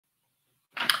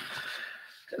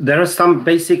There are some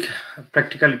basic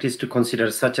practicalities to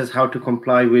consider, such as how to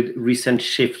comply with recent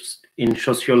shifts in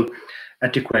social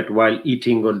etiquette while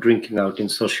eating or drinking out in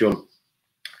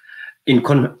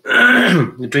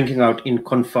drinking out in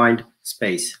confined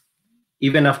space.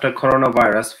 Even after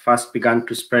coronavirus first began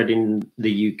to spread in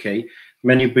the UK,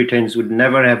 many Britons would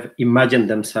never have imagined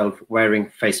themselves wearing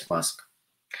face masks.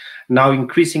 Now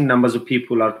increasing numbers of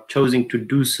people are choosing to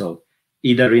do so,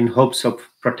 either in hopes of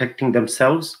protecting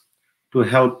themselves, to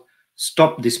help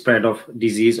stop the spread of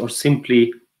disease, or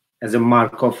simply as a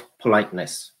mark of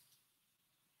politeness.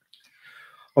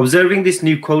 Observing this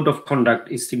new code of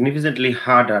conduct is significantly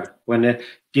harder when a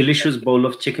delicious bowl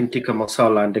of chicken tikka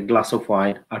masala and a glass of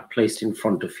wine are placed in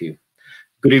front of you.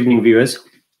 Good evening, viewers.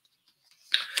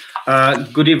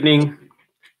 Good evening,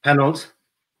 panels.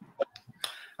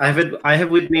 I have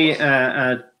with me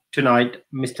tonight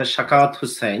Mr. Shakawath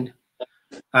Hossain.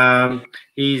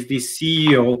 He is the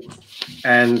CEO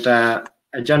and a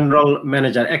general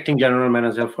manager, acting general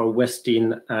manager for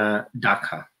Westin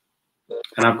Dhaka.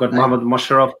 And I've got Mohammed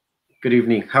Moshoroff. Good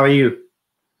evening. How are you?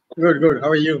 Good. How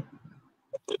are you?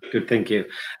 Good, thank you.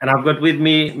 And I've got with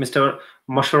me Mr.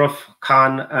 Moshoroff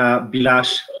Khan,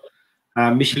 Bilash,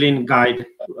 Michelin Guide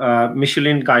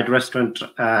Restaurant,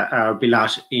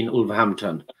 Bilash in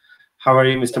Wolverhampton. How are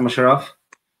you, Mr. Moshoroff?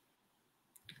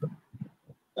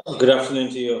 Good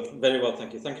afternoon to you. Very well,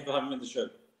 thank you. Thank you for having me on the show.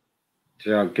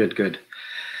 Yeah, good.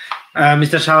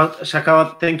 Mr.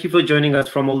 Shakawath, thank you for joining us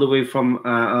from all the way from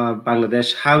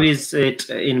Bangladesh. How is it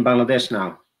in Bangladesh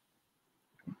now?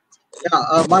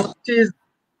 Yeah, Bangladesh is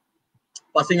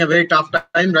passing a very tough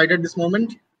time right at this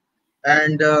moment,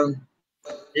 and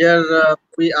here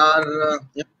we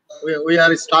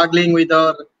are struggling with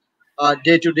our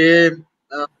day-to-day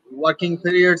working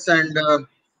periods, and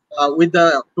with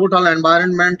the total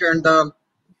environment, and the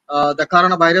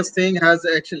coronavirus thing has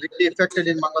actually really affected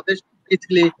in Bangladesh.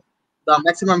 Basically, the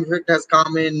maximum effect has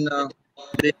come in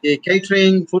the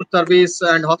catering, food service,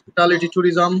 and hospitality,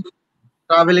 tourism,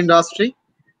 travel industry.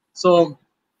 So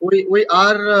we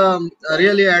are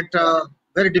really at a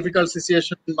very difficult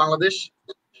situation in Bangladesh.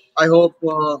 I hope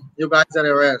you guys are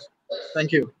aware.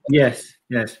 Thank you. Yes.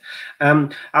 I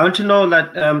want to know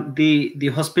that the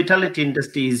hospitality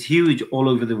industry is huge all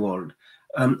over the world.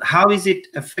 How is it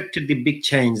affected the big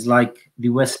chains like the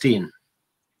Westin?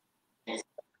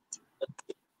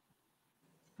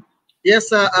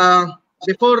 Yes,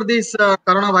 before this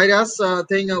coronavirus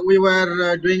thing, we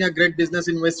were doing a great business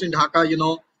in Westin Dhaka. You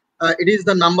know, it is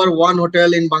the #1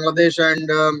 hotel in Bangladesh, and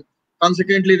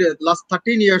consequently, the last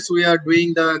 13 years we are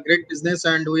doing the great business,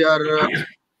 and we are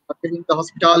giving the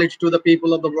hospitality to the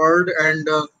people of the world and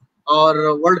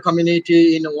our world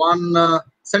community. In one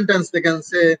sentence, they can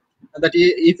say that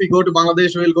if we go to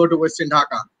Bangladesh, we will go to Westin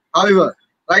Dhaka. However,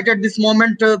 right at this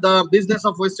moment, the business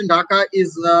of Westin Dhaka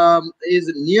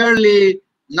is nearly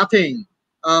nothing.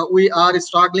 We are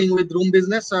struggling with room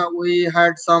business. We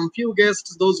had some few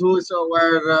guests, those who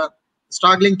were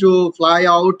struggling to fly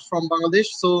out from Bangladesh.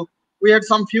 So we had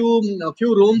some few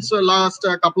rooms last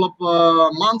couple of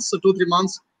months, 2-3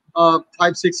 months,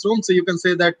 5-6 rooms. So you can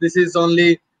say that this is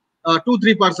only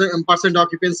 2-3%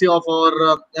 occupancy of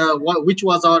our which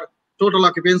was our total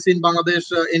occupancy in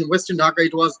Bangladesh. In Westin Dhaka,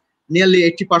 it was nearly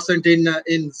 80%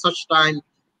 in such time.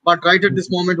 But right at this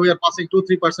moment, we are passing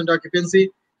 2-3%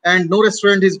 occupancy, and no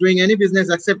restaurant is doing any business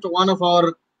except one of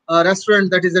our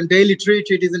restaurant that is in Daily Treat.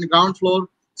 It is in the ground floor.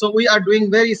 So we are doing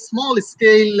very small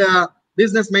scale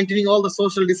business, maintaining all the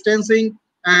social distancing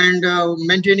and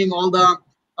maintaining all the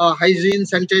hygiene,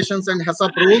 sanitations, and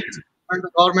HACCP rules and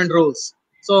the government rules.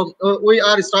 So we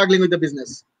are struggling with the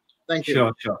business. Thank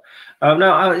you. Sure.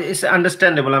 No, it's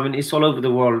understandable. I mean, it's all over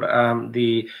the world.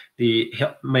 The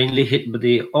mainly hit, but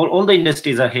all the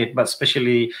industries are hit, but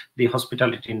especially the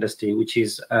hospitality industry, which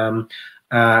is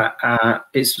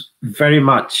very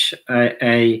much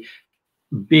a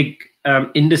big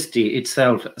industry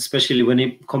itself, especially when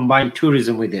you combine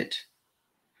tourism with it.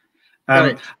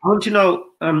 I want to know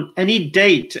any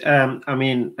date.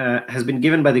 Has been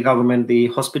given by the government. The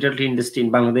hospitality industry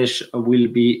in Bangladesh will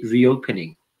be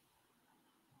reopening.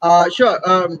 Sure.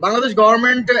 Bangladesh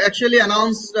government actually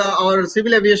announced, our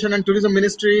Civil Aviation and Tourism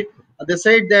Ministry. They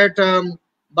said that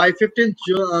by 15th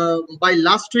by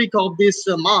last week of this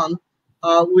month,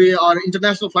 our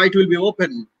international flight will be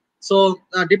open. So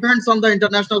depends on the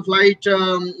international flight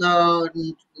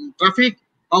traffic,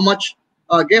 how much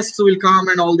guests will come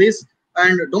and all this.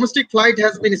 And domestic flight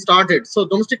has been started. So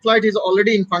domestic flight is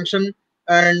already in function,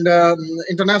 and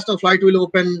international flight will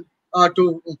open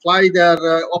to fly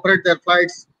operate their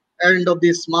flights end of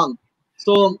this month.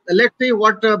 So let's see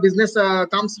what business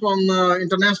comes from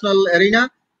international arena.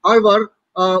 However,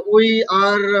 we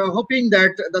are hoping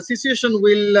that the situation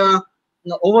will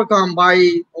overcome by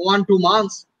 1-2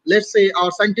 months. Let's say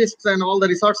our scientists and all the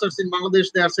researchers in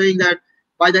Bangladesh, they are saying that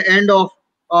by the end of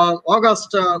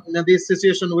August, this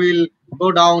situation will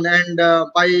go down, and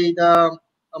by the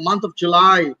month of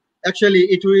July, actually,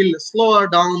 it will slow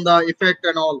down the effect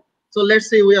and all. So let's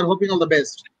say we are hoping all the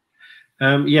best.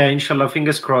 Yeah, inshallah,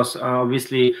 fingers crossed.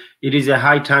 Obviously, it is a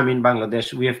high time in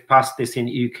Bangladesh. We have passed this in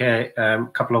UK a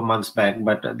couple of months back,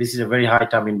 but this is a very high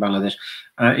time in Bangladesh.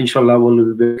 Inshallah,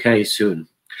 we'll be okay soon.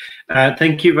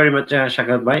 Thank you very much,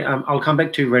 Shakawath Bhai. I'll come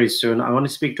back to you very soon. I want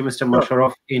to speak to Mr.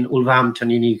 Moshoroff in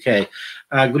Wolverhampton in UK.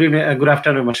 Good evening, good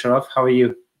afternoon, Moshoroff. How are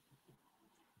you?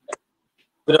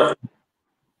 Good afternoon.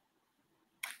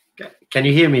 Can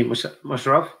you hear me,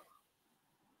 Moshoroff?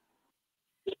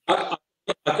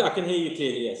 I can hear you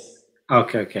clearly, yes.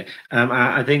 Okay.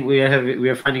 I think we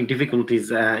are finding difficulties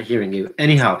hearing you.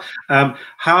 Anyhow,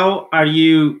 how are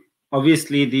you?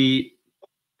 Obviously, the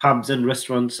pubs and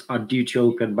restaurants are due to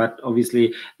open, but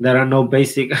obviously there are no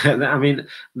basic. I mean,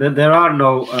 there are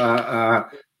no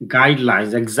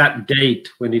guidelines, exact date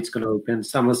when it's going to open.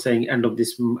 Some are saying end of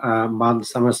this month.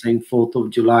 Some are saying 4th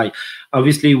of July.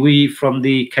 Obviously, we from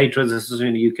the Caterers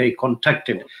Association in the UK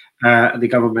contacted the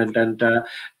government, and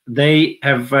they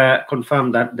have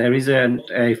confirmed that there isn't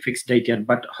a fixed date yet,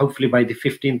 but hopefully by the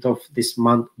 15th of this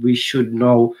month, we should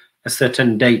know a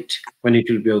certain date when it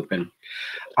will be open.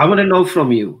 I want to know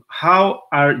from you, how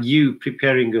are you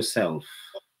preparing yourself?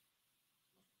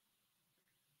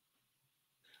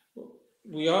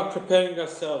 We are preparing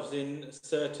ourselves in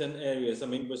certain areas. I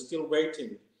mean, we're still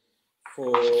waiting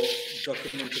for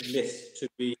documented lists to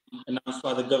be announced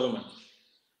by the government,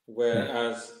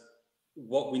 whereas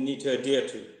what we need to adhere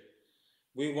to.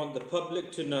 We want the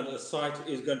public to know that the site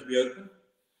is going to be open.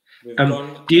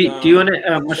 Do you want to,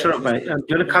 Moshoroff Bhai, do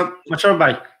you want to come, Moshoroff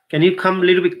Bhai, can you come a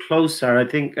little bit closer? I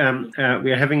think we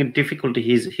are having a difficulty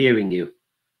hearing you.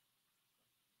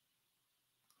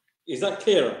 Is that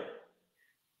clearer?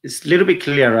 It's a little bit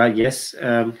clearer, yes.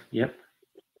 Yep.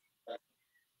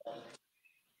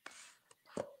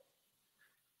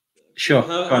 Sure.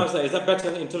 How's that? Is that better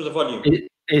in terms of volume?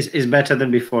 It's better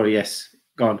than before, yes.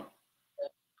 Go on.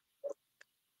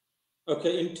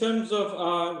 Okay, in terms of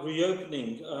our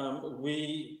reopening,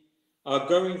 we are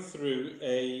going through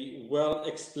a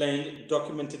well-explained,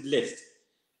 documented list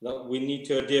that we need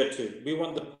to adhere to. We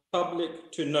want the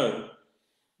public to know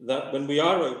that when we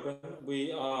are open,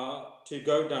 we are to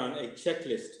go down a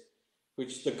checklist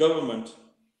which the government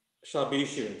shall be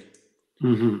issuing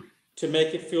to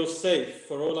make it feel safe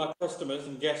for all our customers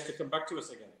and guests to come back to us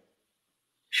again.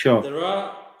 Sure. There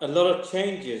are a lot of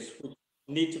changes which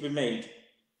need to be made,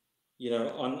 you know,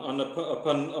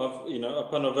 upon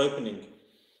of opening.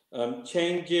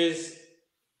 Changes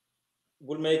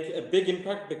will make a big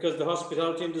impact because the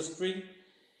hospitality industry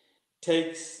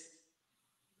takes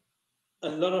a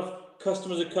lot of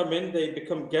customers who come in, they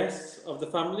become guests of the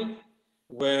family,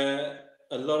 where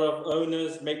a lot of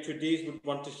owners, maitre d's would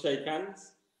want to shake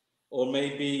hands, or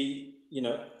maybe, you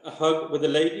know, a hug with a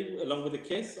lady along with a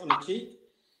kiss on the cheek.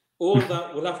 All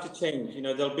that will have to change. You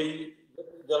know, that will be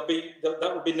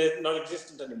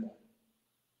non-existent anymore.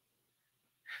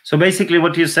 So basically,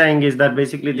 what you're saying is that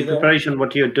basically the preparation,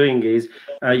 what you're doing is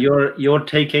you're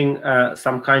taking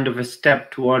some kind of a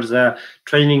step towards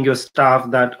training your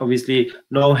staff that obviously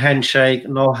no handshake,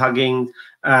 no hugging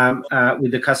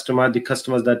with the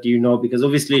customers that you know, because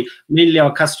obviously mainly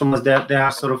our customers they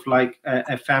are sort of like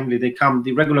a family. They come,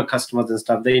 the regular customers and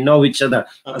stuff. They know each other,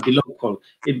 the local.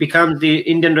 It becomes, the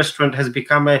Indian restaurant has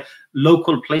become a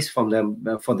local place for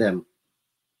them.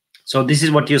 So this is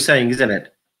what you're saying, isn't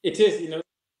it? It is, you know.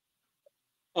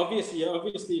 Obviously, you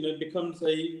know, it becomes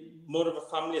more of a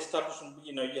family establishment.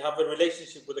 You know, you have a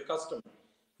relationship with the customer,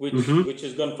 which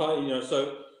has gone far. You know,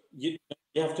 so you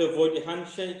have to avoid the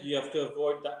handshake. You have to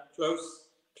avoid that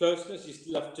closeness. You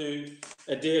still have to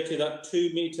adhere to that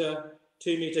 2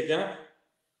 meter gap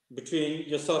between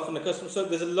yourself and the customer. So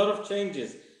there's a lot of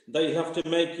changes that you have to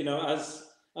make. You know, as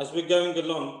we're going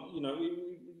along, you know,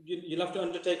 you'll have to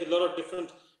undertake a lot of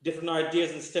different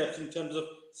ideas and steps in terms of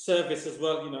service as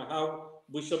well. You know, how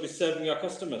we shall be serving our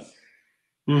customers.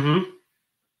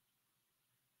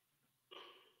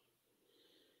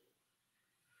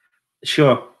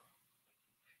 Sure.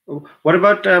 What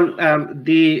about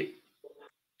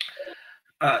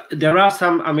there are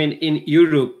some, I mean, in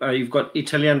Europe, you've got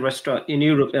Italian restaurant in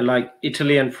Europe, like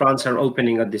Italy and France are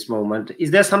opening at this moment.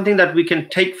 Is there something that we can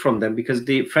take from them, because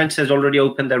the French has already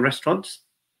opened their restaurants?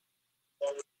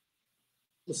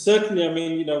 Certainly, I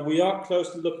mean, you know, we are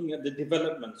close to looking at the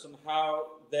developments and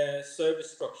how their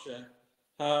service structure,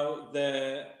 how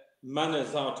their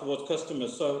manners are towards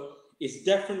customers. So it's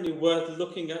definitely worth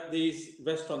looking at these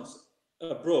restaurants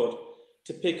abroad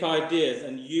to pick ideas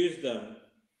and use them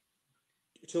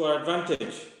to our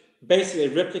advantage, basically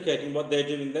replicating what they're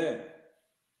doing there.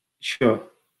 Sure.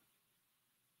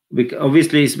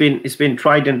 Obviously, it's been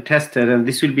tried and tested, and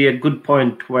this will be a good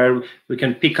point where we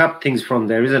can pick up things from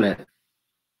there, isn't it?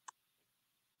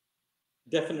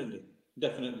 Definitely.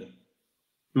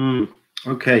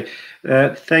 Okay.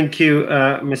 Thank you,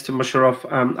 Mr. Moshoroff.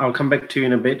 I'll come back to you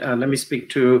in a bit. Let me speak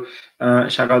to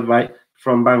Shakawath Bhai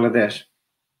from Bangladesh.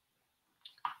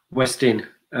 Westin.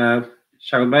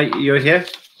 Shakawath Bhai, you're here?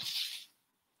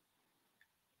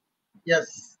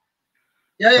 Yes.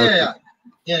 Yeah.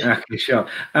 Okay, sure.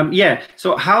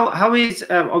 So how is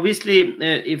obviously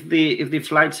if the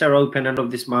flights are open end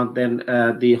of this month, then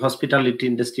the hospitality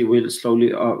industry will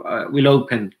slowly will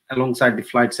open alongside the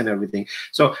flights and everything.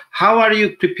 So how are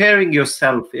you preparing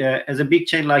yourself as a big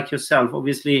chain like yourself?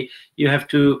 Obviously, you have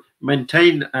to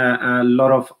maintain a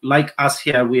lot of, like us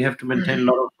here, we have to maintain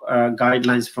a lot of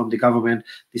guidelines from the government,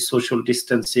 the social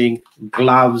distancing,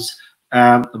 gloves.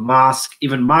 Mask,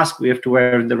 even mask we have to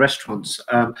wear in the restaurants.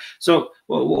 So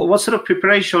what sort of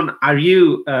preparation are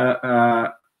you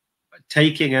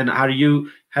taking, and are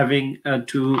you having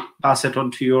to pass it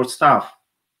on to your staff?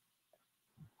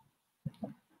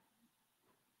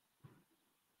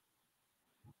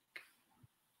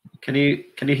 Can you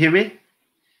hear me?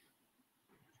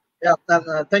 Yeah,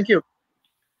 thank you.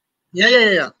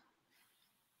 Yeah.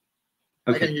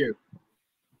 Okay. I can hear you.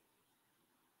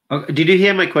 Okay. Did you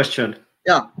hear my question?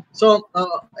 Yeah. So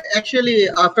actually,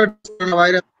 after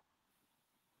coronavirus,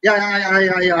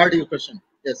 I heard your question.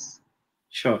 Yes.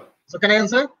 Sure. So can I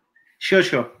answer?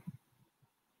 Sure.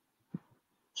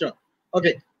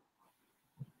 Okay.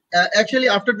 Actually,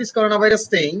 after this coronavirus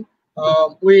thing,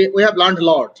 we have learned a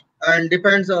lot, and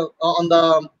depends on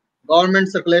the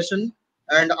government circulation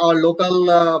and our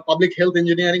local public health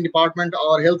engineering department,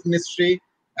 our health ministry,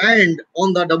 and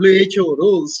on the WHO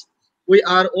rules. We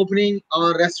are opening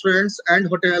our restaurants and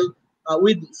hotel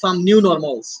with some new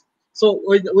normals. So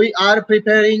we are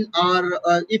preparing our.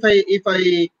 If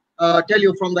I tell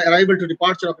you from the arrival to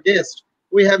departure of a guest,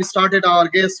 we have started our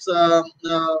guest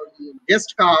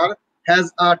car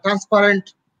has a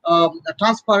transparent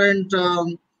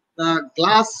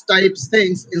glass types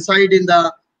things inside in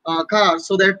the car,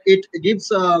 so that it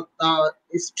gives a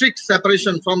strict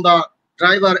separation from the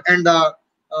driver and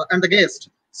the guest.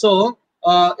 So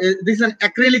this is an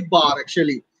acrylic bar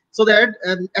actually, so that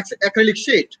acrylic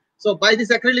sheet. So by this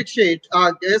acrylic sheet,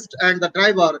 guest and the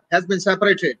driver has been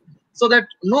separated, so that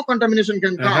no contamination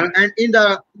can come. And in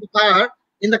the car,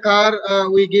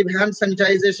 we give hand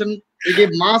sanitization, we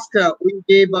give mask, we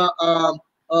give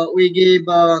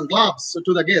gloves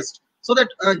to the guest, so that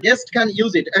guest can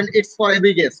use it, and it's for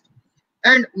every guest.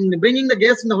 And bringing the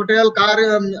guest in the hotel car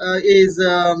is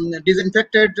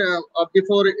disinfected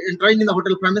before entering in the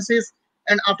hotel premises,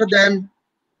 and after then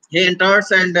he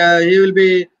enters, and he will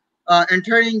be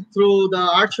entering through the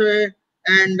archway,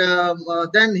 and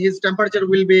then his temperature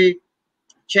will be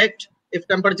checked. If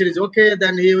temperature is okay,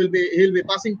 then he'll be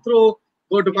passing through,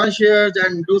 go to concierge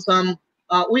and do some.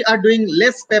 We are doing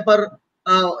less paper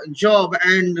job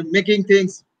and making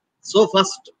things so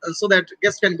fast, so that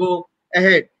guests can go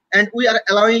ahead. And we are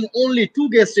allowing only 2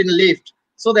 guests in lift,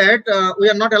 so that we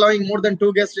are not allowing more than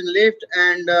 2 guests in lift.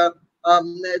 And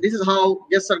this is how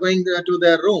guests are going to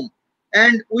their room.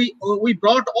 And we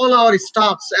brought all our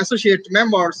staffs, associate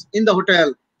members in the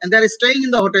hotel, and they are staying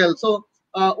in the hotel. So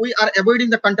we are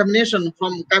avoiding the contamination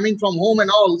from coming from home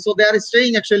and all. So they are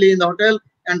staying actually in the hotel,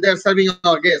 and they are serving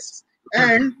our guests.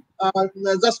 And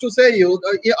just to say you,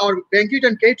 our banquet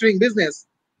and catering business,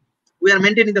 we are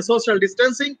maintaining the social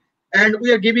distancing, and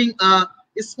we are giving a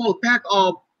small pack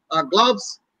of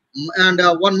gloves and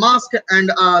 1 mask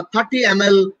and 30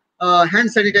 ml hand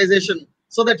sanitization,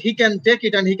 so that he can take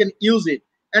it and he can use it.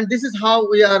 And this is how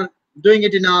we are doing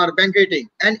it in our banqueting.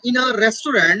 And in our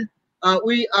restaurant,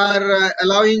 we are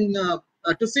allowing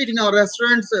to sit in our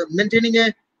restaurants, maintaining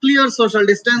a clear social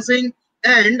distancing.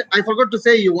 And I forgot to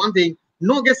say you one thing: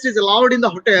 no guest is allowed in the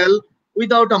hotel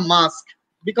without a mask,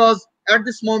 because at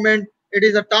this moment it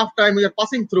is a tough time we are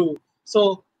passing through.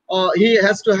 So he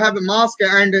has to have a mask,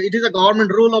 and it is a government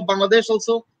rule of Bangladesh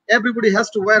also. Everybody has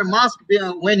to wear a mask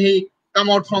when he come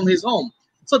out from his home.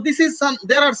 So this is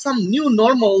there are some new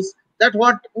normals that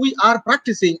what we are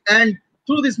practicing, and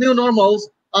through these new normals,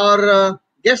 our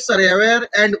guests are aware,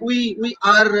 and we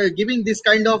are giving this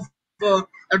kind of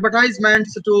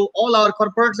advertisements to all our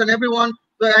corporates and everyone,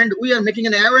 and we are making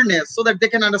an awareness so that they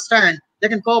can understand, they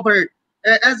can cooperate,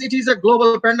 as it is a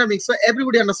global pandemic. So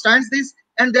everybody understands this,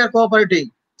 and they are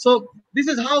cooperating. So this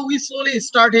is how we slowly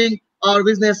starting our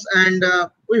business, and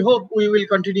we hope we will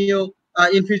continue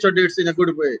in future dates in a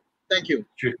good way. Thank you.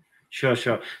 Sure.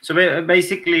 So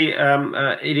basically,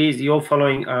 it is you're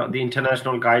following the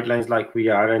international guidelines like we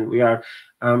are, and we are.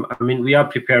 I mean, we are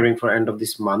preparing for end of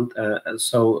this month.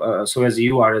 So as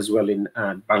you are as well in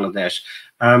Bangladesh.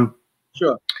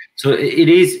 Sure. So it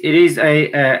is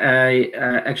a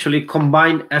actually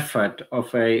combined effort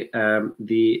of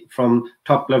the from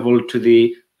top level to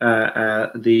the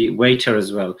waiter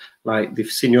as well, like the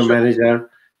senior manager,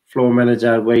 floor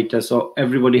manager, waiter. So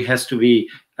everybody has to be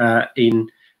in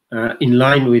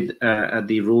line with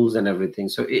the rules and everything.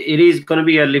 So it is going to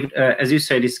be a as you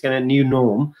said, it's kind of new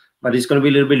norm, but it's going to be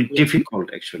a little bit difficult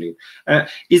actually.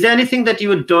 Is there anything that you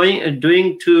were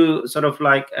doing to sort of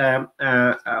like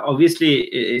obviously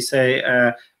it's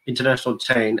a international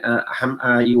chain,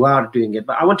 you are doing it,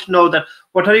 but I want to know that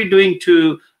what are you doing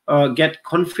to get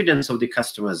confidence of the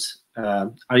customers?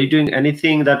 Are you doing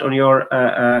anything that on your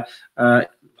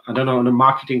I don't know, on a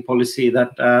marketing policy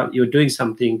that you're doing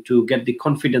something to get the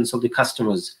confidence of the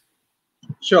customers?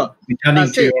 Sure.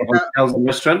 Returning to your hotels and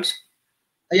restaurants?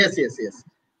 Yes.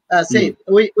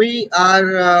 We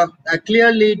are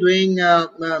clearly doing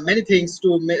many things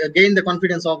to gain the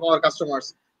confidence of our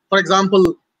customers. For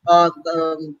example,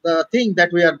 the thing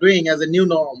that we are doing as a new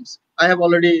norms, I have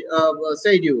already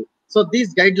said you. So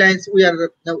these guidelines we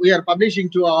are publishing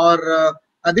to our.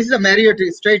 This is a Marriott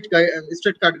straight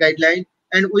card guideline,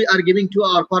 and we are giving to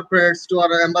our corporates, to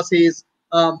our embassies,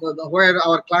 where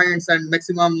our clients and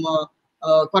maximum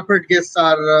corporate guests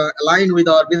are aligned with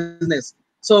our business.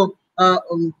 So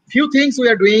few things we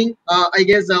are doing. I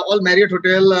guess all Marriott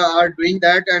hotel are doing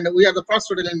that, and we are the first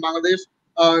hotel in Bangladesh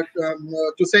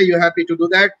to say you're happy to do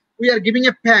that. We are giving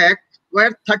a pack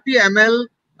where 30 ml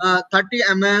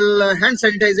hand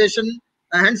sanitizer,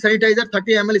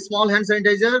 30 ml small hand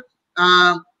sanitizer,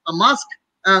 a mask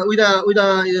with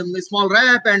a small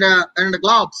wrap and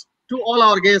gloves to all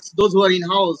our guests, those who are in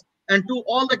house, and to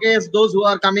all the guests, those who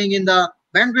are coming in the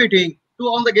banqueting, to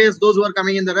all the guests, those who are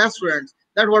coming in the restaurants.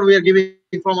 That's what we are giving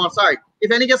from our side.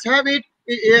 If any guest have it,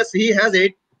 yes, he has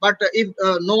it. But if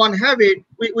no one have it,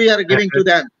 we are giving to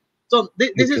them. So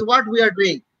this is what we are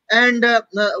doing. And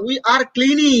we are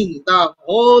cleaning the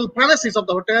whole premises of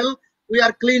the hotel. We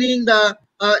are cleaning the,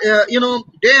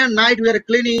 day and night we are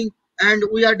cleaning, and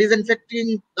we are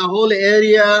disinfecting the whole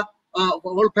area,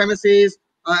 whole premises,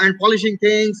 and polishing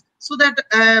things so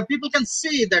that people can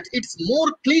see that it's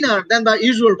more cleaner than the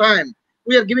usual time.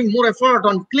 We are giving more effort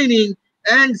on cleaning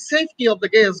and safety of the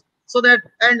guests, so that,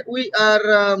 and we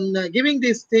are giving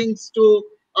these things to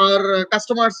our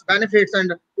customers benefits,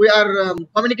 and we are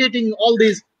communicating all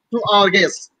these to our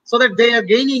guests so that they are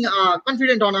gaining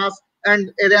confidence on us,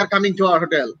 and they are coming to our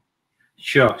hotel.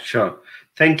 Sure.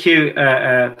 Thank you,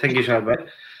 Shakawath.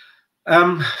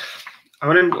 I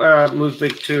want to move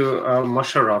back to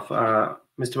Moshoroff.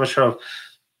 Mr. Moshoroff,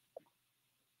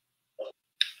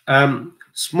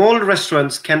 small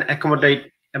restaurants can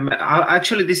accommodate.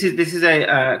 Actually, this is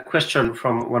a question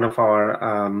from one of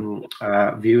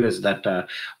our viewers that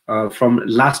from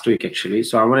last week actually.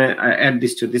 So I want to add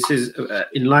this to this is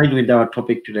in line with our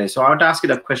topic today. So I want to ask you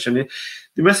that question.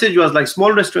 The message was like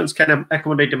small restaurants can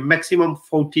accommodate a maximum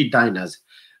 40 diners.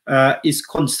 Is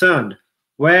concerned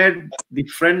where the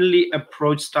friendly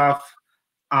approach staff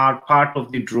are part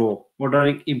of the draw.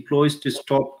 Ordering employees to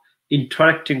stop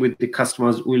interacting with the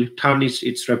customers will tarnish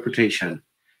its reputation.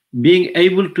 Being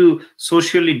able to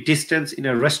socially distance in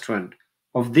a restaurant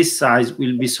of this size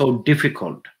will be so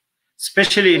difficult,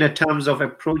 especially in terms of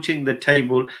approaching the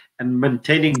table and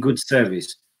maintaining good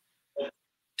service.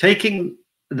 Taking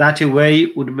that away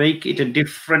would make it a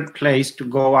different place to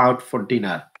go out for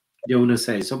dinner, they want to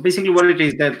say. So basically what it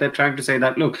is that they're trying to say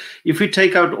that, look, if we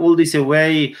take out all this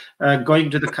away, going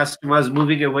to the customers,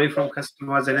 moving away from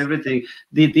customers and everything,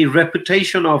 the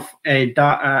reputation of a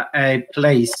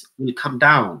place will come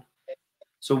down.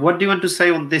 So what do you want to say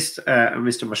on this,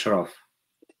 Mr. Moshoroff?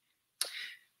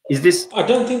 Is this... I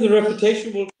don't think the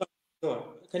reputation will come down.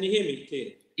 Can you hear me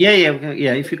clearly?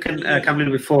 Yeah. If you can come a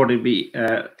little bit forward, it'd be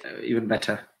even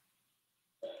better.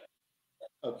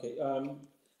 Okay.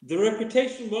 The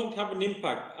reputation won't have an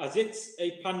impact as it's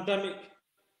a pandemic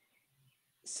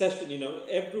session.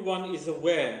 Everyone is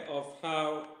aware of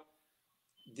how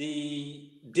the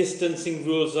distancing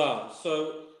rules are.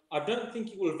 So I don't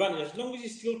think it will vanish as long as you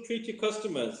still treat your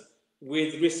customers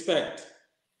with respect,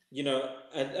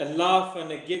 a laugh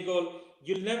and a giggle.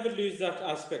 You'll never lose that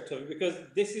aspect of it because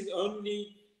this is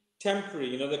only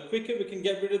temporary. The quicker we can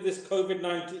get rid of this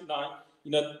COVID-19,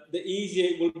 the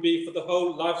easier it will be for the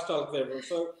whole lifestyle of everyone.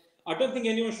 So I don't think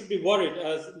anyone should be worried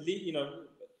as,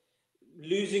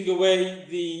 losing away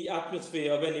the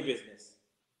atmosphere of any business.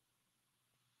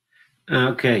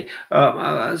 Okay.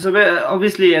 So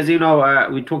obviously, as you know,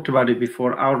 we talked about it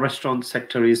before. Our restaurant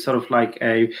sector is sort of like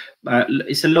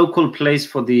it's a local place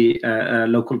for the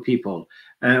local people.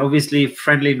 Obviously,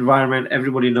 friendly environment.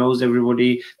 Everybody knows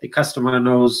everybody. The customer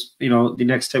knows, you know, the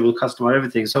next table customer,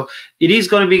 everything. So it is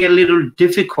going to be a little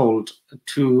difficult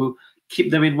to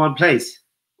keep them in one place.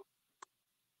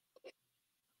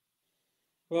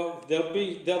 Well, there'll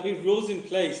be rules in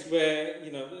place where,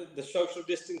 you know, the social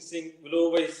distancing will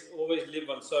always live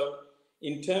on. So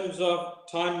in terms of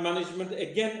time management,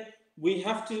 again, we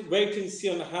have to wait and see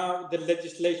on how the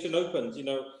legislation opens. You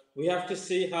know, we have to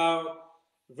see how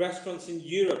restaurants in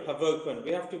Europe have opened.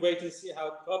 We have to wait and see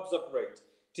how pubs operate,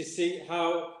 to see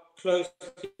how close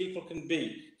people can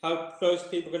be, how close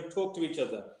people can talk to each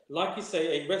other. Like you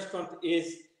say, a restaurant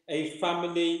is a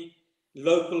family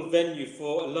local venue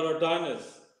for a lot of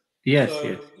diners. Yes, so,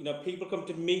 yes. You know, people come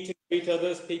to meet and greet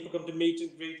others, people come to meet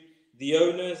and greet the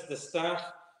owners, the staff.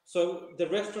 So the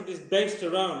restaurant is based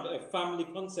around a family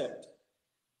concept.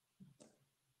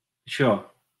 Sure.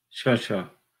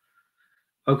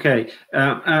 Okay,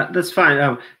 that's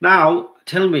fine. Now,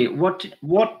 tell me,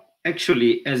 what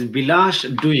actually is Bilash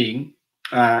doing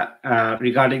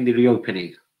regarding the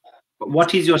reopening?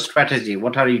 What is your strategy?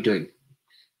 What are you doing?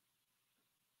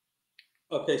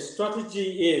 Okay,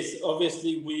 strategy is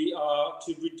obviously we are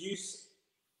to reduce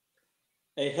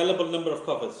a hellable number of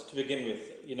covers to begin with.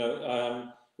 You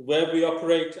know, where we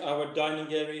operate our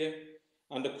dining area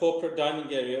and the corporate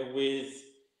dining area with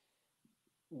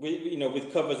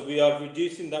covers, we are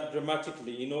reducing that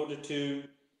dramatically in order to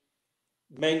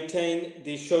maintain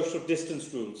the social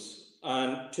distance rules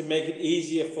and to make it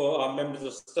easier for our members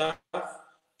of staff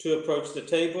to approach the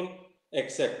table,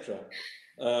 etc.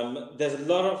 There's a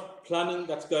lot of planning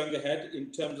that's going ahead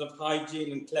in terms of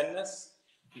hygiene and cleanliness.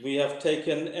 We have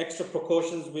taken extra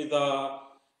precautions with our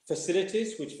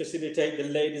facilities, which facilitate the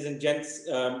ladies and gents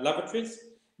lavatories.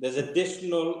 There's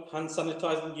additional hand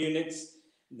sanitizing units.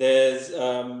 There's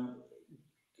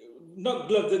not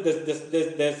gloves.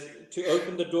 There's to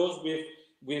open the doors.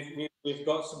 We've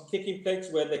got some kicking plates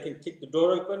where they can kick the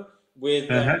door open with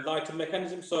lighter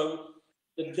mechanism. So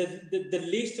the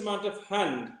least amount of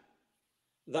hand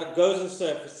that goes on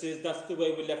surfaces, that's the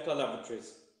way we left our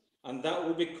lavatories. And that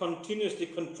will be continuously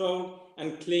controlled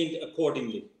and cleaned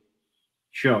accordingly.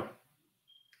 Sure.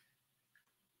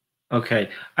 Okay.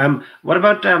 What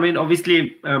about, I mean,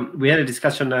 obviously, we had a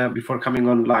discussion before coming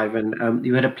on live, and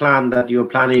you had a plan that you're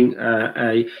planning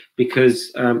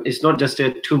because it's not just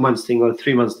a 2 months thing or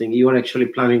 3 months thing. You are actually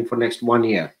planning for next 1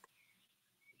 year.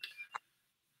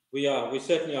 We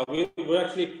certainly are. We're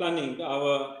actually planning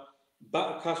our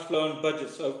cash flow and budget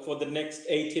for the next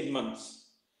 18 months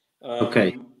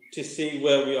to see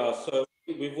where we are. So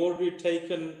we've already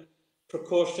taken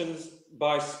precautions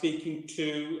by speaking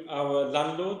to our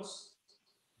landlords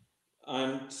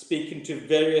and speaking to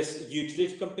various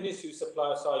utility companies who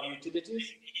supply us our utilities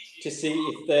to see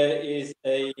if there is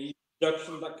a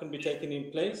reduction that can be taken in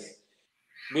place.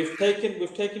 We've taken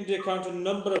into account a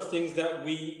number of things that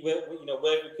where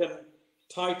we can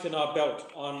tighten our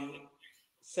belt on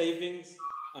savings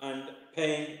and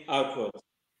paying outwards.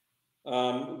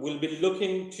 We'll be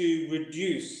looking to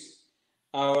reduce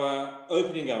our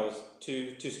opening hours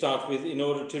to start with in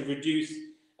order to reduce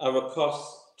our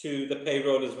costs to the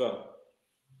payroll as well.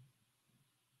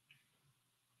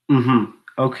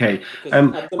 Okay.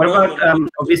 What about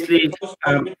obviously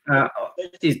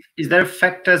is there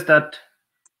factors that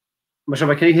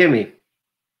Moshoroff, can you hear me?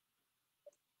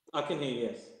 I can hear you,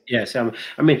 yes. Yes. I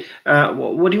mean,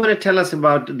 what do you want to tell us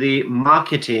about the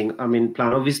marketing? I mean,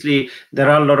 plan. Obviously, there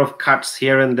are a lot of cuts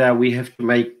here and there we have to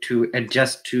make to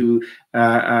adjust to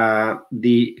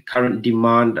the current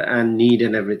demand and need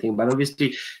and everything. But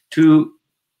obviously, to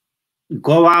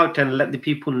go out and let the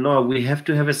people know, we have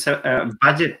to have a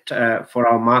budget for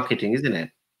our marketing, isn't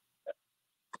it?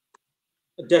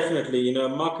 Definitely.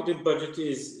 Marketing budget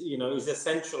is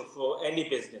essential for any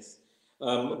business.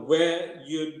 Where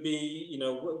you'd be,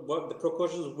 what the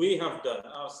precautions we have done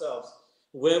ourselves,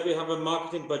 where we have a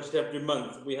marketing budget every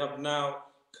month, we have now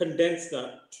condensed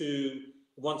that to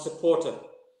once a quarter.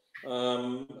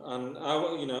 And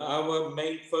our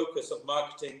main focus of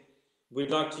marketing, we'd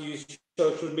like to use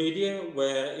social media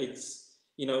where it's,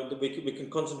 we can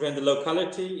concentrate on the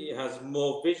locality, it has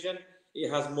more vision,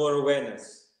 it has more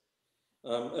awareness.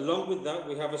 Along with that,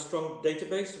 we have a strong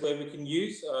database where we can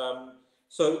use.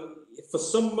 So for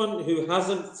someone who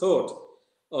hasn't thought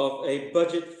of a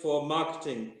budget for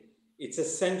marketing, it's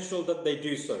essential that they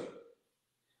do so.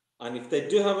 And if they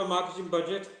do have a marketing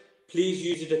budget, please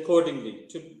use it accordingly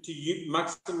to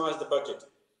maximize the budget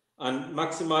and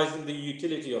maximizing the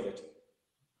utility of it.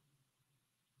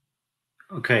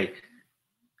 Okay.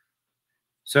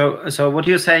 So what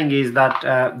you're saying is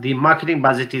that the marketing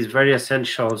budget is very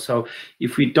essential. So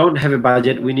if we don't have a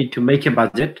budget, we need to make a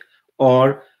budget,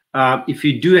 or if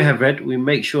we do have it, we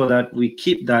make sure that we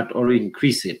keep that or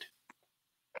increase it.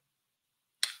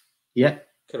 Yeah.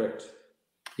 Correct.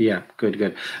 Yeah,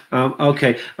 good.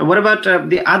 Okay, and what about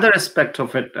the other aspect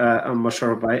of it,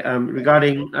 Moshoroff,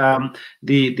 regarding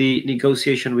the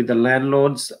negotiation with the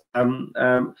landlords?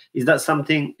 Is that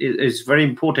something is very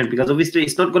important? Because obviously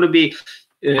it's not going to be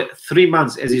 3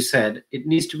 months, as you said. It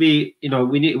needs to be,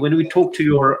 we need, when we talk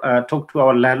to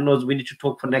our landlords, we need to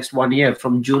talk for next 1 year,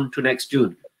 from June to next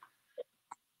June.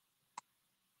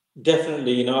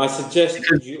 Definitely, I suggest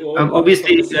you all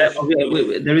obviously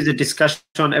there is a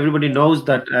discussion. Everybody knows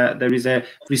that there is a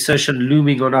recession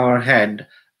looming on our head.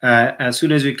 As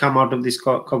soon as we come out of this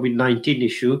COVID-19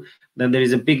 issue, then there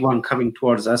is a big one coming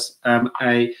towards us,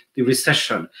 the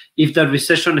recession. If the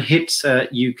recession hits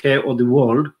UK or the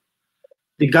world,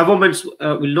 the governments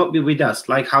will not be with us,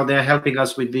 like how they're helping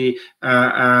us with the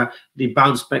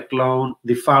bounce back loan,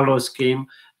 the furlough scheme.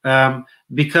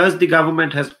 Because the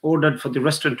government has ordered for the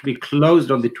restaurant to be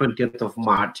closed on the 20th of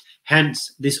March,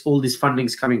 hence all this funding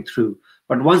is coming through.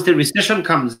 But once the recession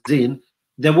comes in,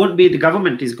 there won't be, the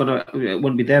government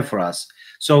won't be there for us.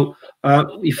 So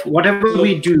if whatever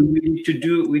we do,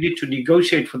 we need to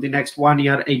negotiate for the next 1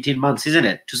 year, 18 months, isn't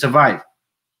it, to survive?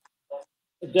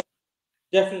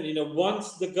 Definitely,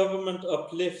 once the government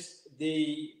uplifts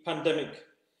the pandemic,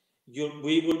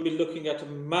 we will be looking at a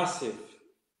massive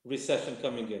recession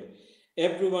coming in.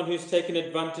 Everyone who's taken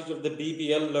advantage of the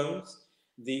BBL loans,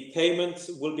 the payments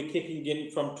will be kicking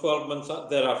in from 12 months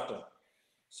thereafter.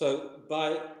 So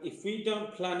if we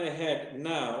don't plan ahead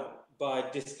now by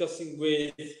discussing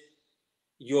with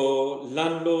your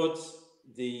landlords,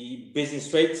 the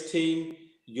business rates team,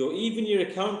 even your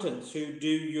accountants who do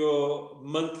your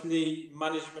monthly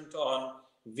management on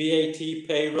VAT,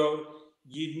 payroll,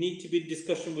 you need to be in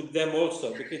discussion with them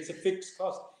also, because it's a fixed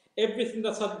cost. Everything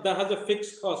that has a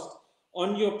fixed cost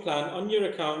on your plan, on your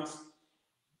accounts,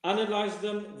 analyze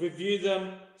them, review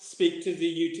them, speak to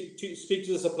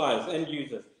the suppliers, end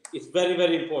users. It's very,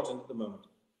 very important at the moment.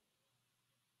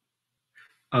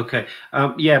 Okay.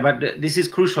 Yeah, but this is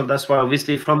crucial. That's why,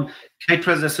 obviously, from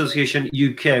Caterers Association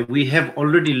UK, we have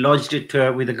already lodged it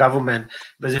with the government.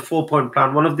 There's a 4-point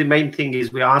plan. One of the main things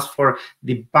is we asked for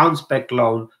the bounce back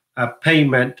loan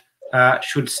payment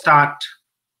should start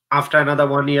after another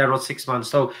 1 year or 6 months.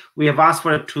 So we have asked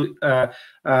for it to,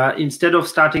 instead of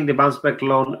starting the bounce back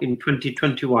loan in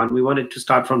 2021, we wanted to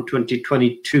start from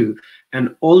 2022.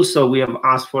 And also we have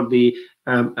asked for the,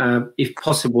 if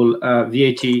possible,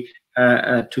 VAT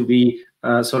to be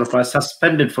sort of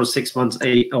suspended for 6 months,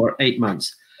 8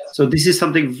 months. So this is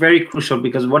something very crucial,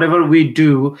 because whatever we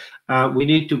do, we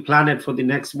need to plan it for the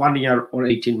next 1 year or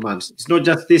 18 months. It's not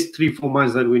just these 3-4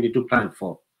 months that we need to plan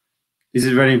for. This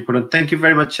is very important. Thank you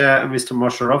very much, Mr.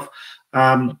 Moshoroff.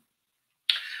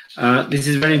 This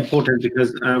is very important,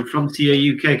 because from CA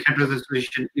UK, Caterers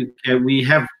Association UK, we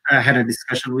have had a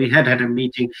discussion. We had a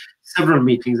meeting, several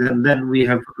meetings, and then we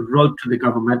have wrote to the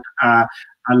government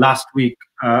last week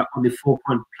on the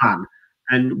 4-point plan.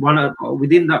 And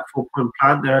within that 4-point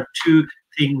plan, there are 2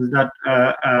 things that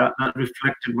are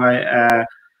reflected by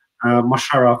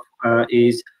Moshoroff,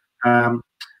 is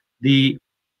the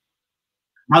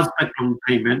multi loan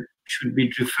payment should be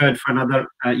deferred for another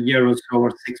year or so,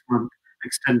 or 6 months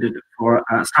extended for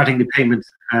starting the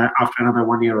payments after another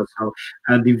 1 year or so.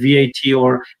 The VAT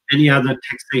or any other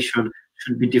taxation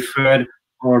should be deferred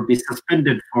or be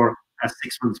suspended for a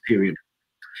 6 months period.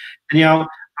 Anyhow,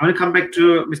 I want to come back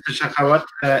to Mr. Shakawath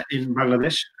in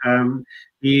Bangladesh.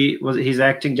 He's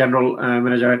acting general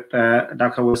manager at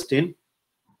Dhaka Westin.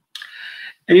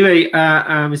 Anyway,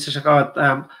 Mr.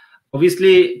 Shakawath,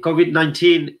 obviously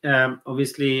COVID-19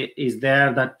 obviously is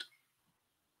there, that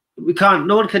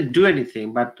no one can do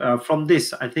anything. But from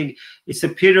this, I think it's a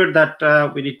period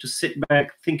that we need to sit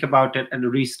back, think about it, and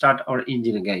restart our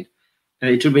engine again.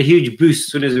 And it will be a huge boost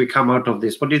as soon as we come out of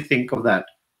this. What do you think of that?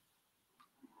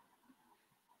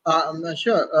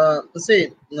 Sure. See,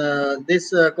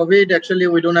 this COVID, actually,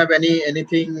 we don't have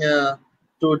anything to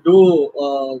do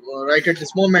right at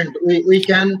this moment.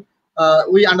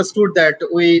 We understood that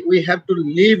we have to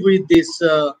live with this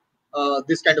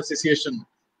kind of situation.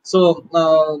 So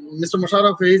Mr.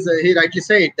 Moshoroff, he rightly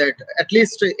said that at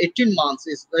least 18 months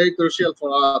is very crucial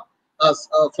for us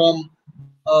from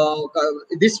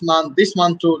this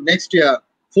month to next year,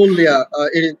 full year.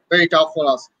 It is very tough for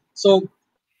us. So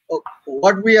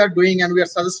what we are doing, and we are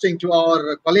suggesting to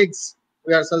our colleagues,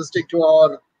 we are suggesting to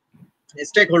our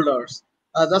stakeholders,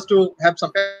 just to have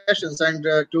some patience and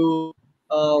to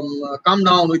calm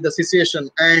down with the situation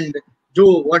and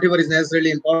do whatever is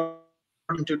necessarily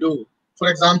important to do. For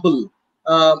example,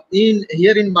 in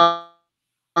here in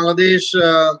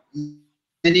Bangladesh,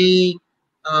 many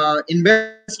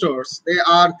investors, they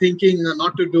are thinking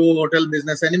not to do hotel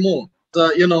business anymore.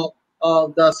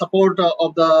 The support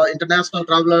of the international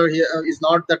traveler here is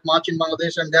not that much in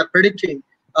Bangladesh, and they are predicting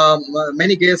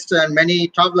many guests and many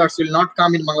travelers will not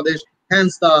come in Bangladesh.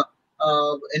 Hence, the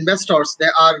investors, they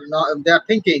are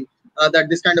thinking that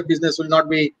this kind of business will not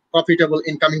be profitable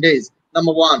in coming days.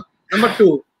 Number one. Number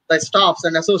two, the staffs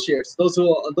and associates, those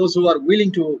who are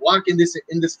willing to work in this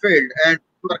field and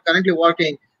who are currently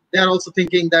working, they are also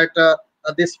thinking that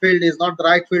this field is not the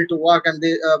right field to work, and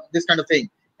this kind of thing.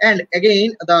 And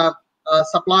again, the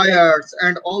suppliers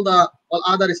and all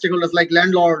other stakeholders like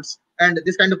landlords and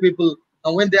this kind of people,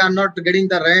 when they are not getting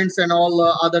the rents and all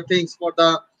other things for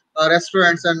the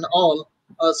restaurants and all,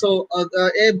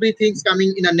 everything's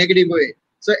coming in a negative way.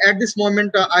 So at this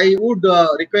moment, I would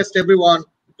request everyone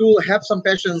to have some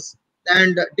patience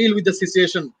and deal with the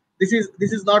situation. This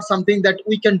is not something that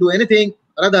we can do anything.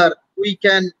 Rather, we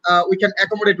can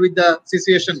accommodate with the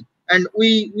situation, and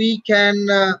we can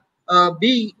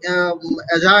be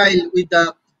agile with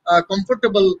the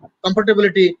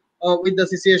comfortability with the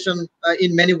situation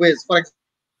in many ways. For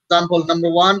example, number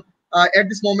one, at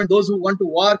this moment, those who want to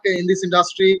work in this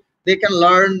industry, they can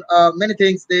learn many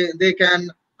things. They can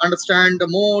understand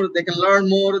more. They can learn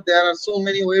more. There are so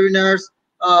many webinars,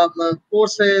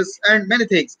 courses, and many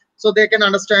things. So they can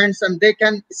understand and they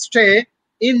can stay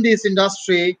in this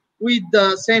industry with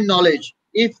the same knowledge.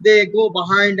 If they go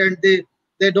behind and they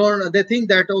think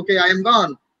that, okay, I am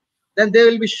gone, then they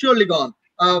will be surely gone.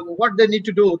 What they need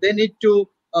to do, they need to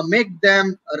make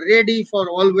them ready for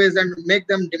always and make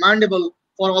them demandable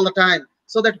for all the time,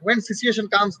 so that when situation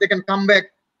comes, they can come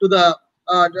back to the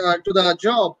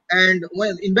job. And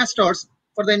when investors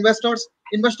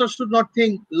should not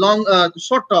think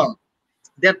short term.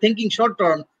 They're thinking short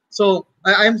term. So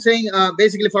I'm saying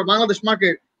basically for Bangladesh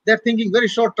market, they're thinking very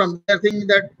short term. They're thinking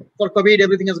that for COVID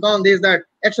everything is gone. This that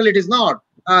actually it is not.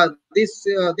 This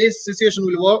situation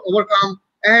will overcome,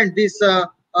 and this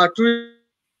tourism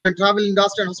and travel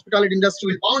industry and hospitality industry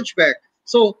will bounce back.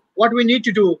 So what we need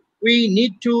to do, we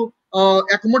need to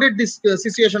accommodate this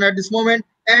situation at this moment,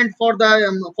 and for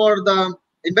the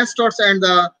investors and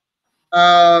the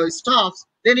staffs,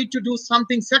 they need to do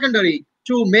something secondary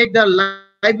to make their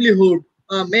livelihood,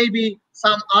 maybe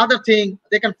some other thing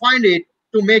they can find it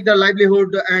to make their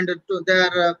livelihood and to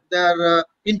their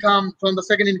income from the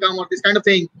second income or this kind of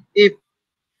thing, if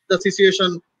the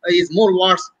situation is more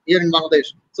worse here in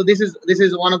Bangladesh. So this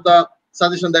is one of the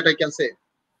suggestions that I can say.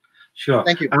 Sure.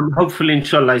 Thank you. Hopefully,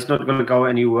 inshallah, it's not going to go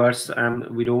any worse.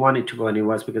 We don't want it to go any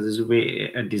worse, because this will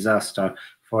be a disaster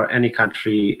for any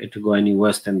country to go any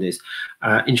worse than this.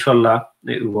 Inshallah,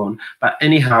 it won't. But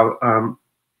anyhow,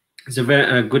 it's a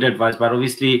very good advice. But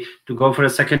obviously, to go for a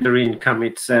secondary income,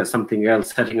 it's something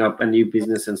else. Setting up a new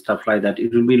business and stuff like that,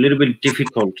 it will be a little bit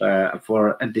difficult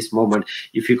for at this moment.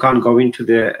 If you can't go into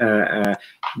the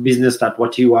business that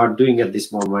what you are doing at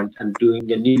this moment and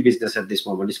doing a new business at this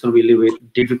moment, it's going to be a little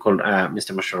bit difficult,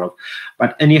 Mr. Moshoroff.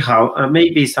 But anyhow,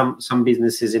 maybe some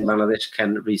businesses in Bangladesh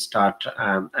can restart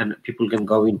and people can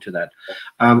go into that.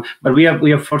 But we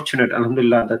are fortunate,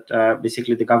 alhamdulillah, that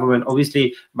basically the government,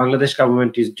 obviously Bangladesh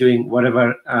government is doing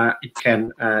whatever it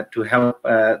can to help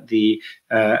the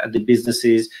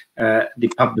businesses, the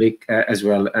public as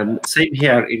well. And same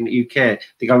here in UK,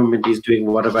 the government is doing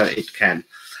whatever it can.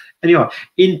 Anyway,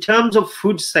 in terms of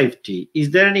food safety, is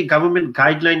there any government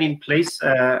guideline in place,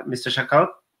 Mr.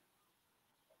 Shakawath?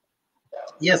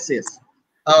 Yes. The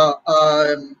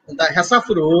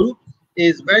HACCP rule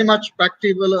is very much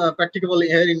practicable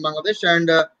here in Bangladesh, and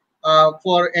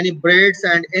for any breads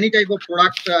and any type of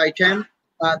product item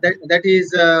that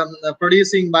is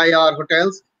producing by our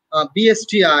hotels,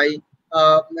 BSTI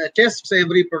tests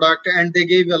every product, and they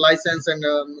give a license, and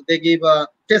they give a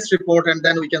test report, and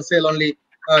then we can sell only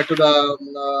to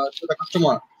the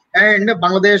customer. And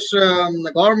Bangladesh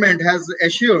government has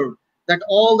assured that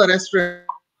all the restaurants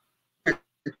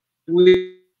will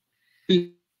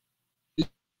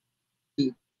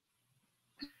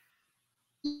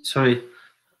Sorry,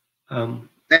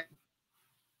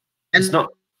 it's not.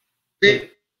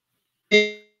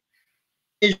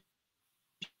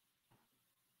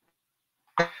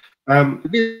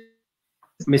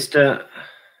 Mr.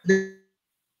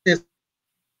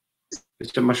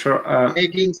 Moshoroff,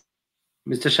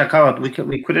 Mr. Shakawath,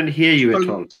 we couldn't hear you at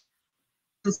all.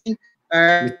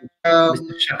 and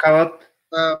Mr. Shakawath?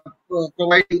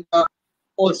 providing.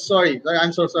 Oh, sorry,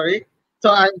 I'm so sorry.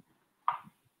 So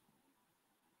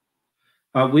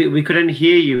We couldn't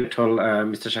hear you at all,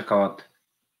 Mr. Shakawath.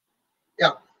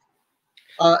 Yeah,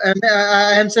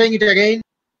 I am saying it again.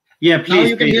 Yeah, please, now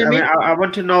you can please. hear me? I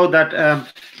want to know that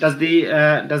does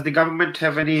the government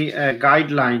have any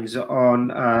guidelines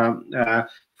on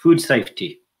food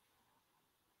safety?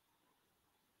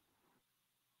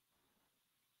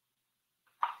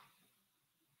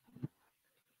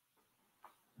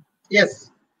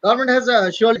 Yes, government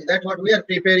has surely that what we are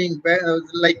preparing,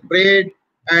 like bread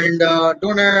and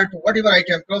donut, whatever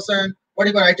item, croissant,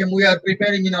 whatever item we are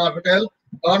preparing in our hotel,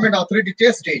 government authority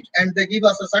test it and they give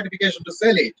us a certification to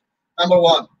sell it. Number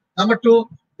one. Number two,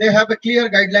 they have a clear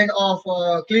guideline of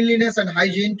cleanliness and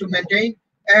hygiene to maintain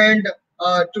and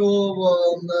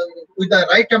with the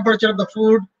right temperature of the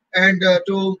food and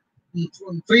to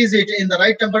freeze it in the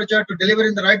right temperature, to deliver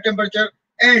in the right temperature,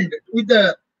 and with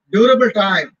the durable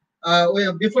time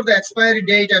before the expiry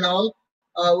date and all,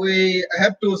 we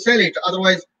have to sell it.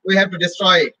 Otherwise, we have to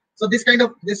destroy it. So this kind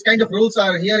of rules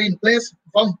are here in place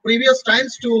from previous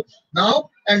times to now,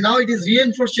 and now it is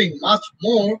reinforcing much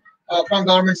more from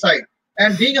government side.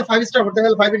 And being a five-star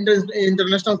hotel,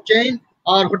 international chain,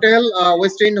 our hotel,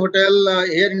 Westin Hotel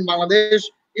here in Bangladesh,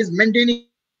 is maintaining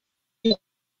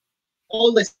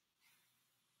all the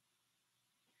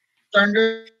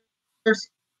standards,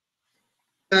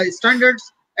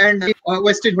 and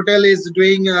Westin Hotel is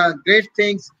doing great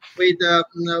things with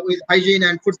hygiene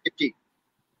and food safety.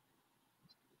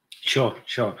 Sure.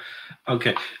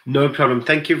 Okay, no problem.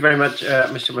 Thank you very much,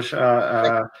 Mr.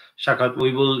 Shakawath.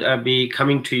 We will be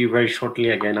coming to you very shortly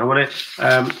again. I want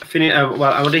to finish. I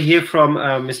want to hear from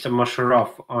Mr.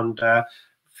 Moshoroff on the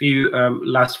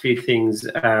last few things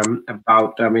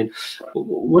about. I mean,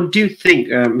 what do you think,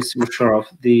 Mr. Moshoroff,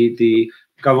 the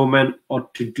government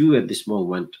ought to do at this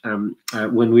moment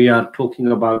when we are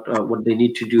talking about what they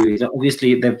need to do? Is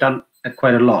obviously they've done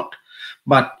quite a lot,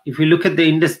 but if we look at the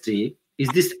industry, is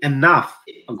this enough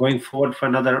going forward for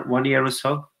another 1 year or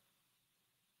so?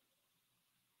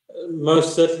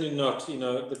 Most certainly not.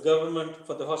 The government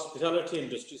for the hospitality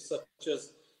industry, such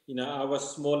as our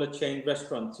smaller chain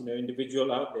restaurants,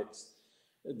 individual outlets,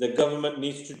 the government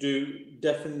needs to do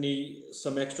definitely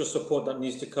some extra support that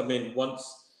needs to come in once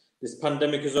this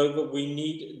pandemic is over. We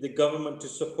need the government to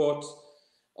support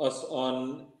us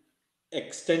on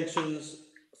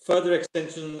further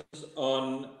extensions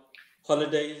on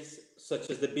holidays, such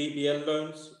as the BBL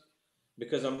loans,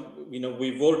 because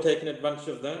we've all taken advantage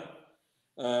of that.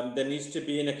 There needs to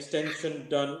be an extension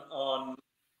done on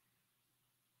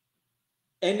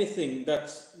anything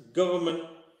that government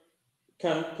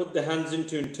can put their hands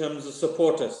into in terms of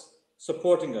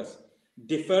supporting us.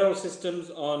 Deferral systems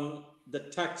on the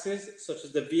taxes, such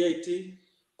as the VAT,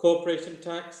 corporation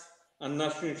tax, and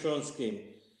national insurance scheme.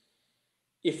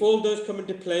 If all those come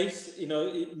into place,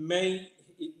 it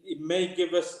may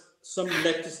give us some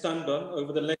leg to stand on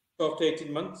over the next 12 to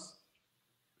 18 months.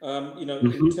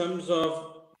 In terms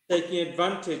of taking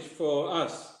advantage for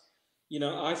us,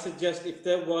 I suggest if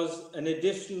there was an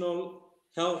additional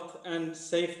health and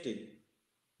safety,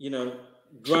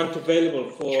 grant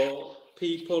available for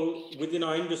people within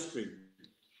our industry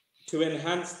to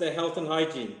enhance their health and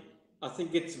hygiene, I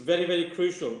think it's very, very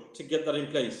crucial to get that in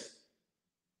place.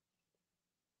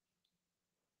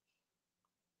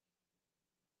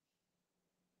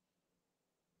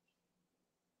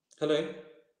 Hello?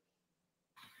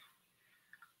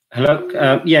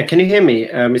 Hello? Yeah, can you hear me,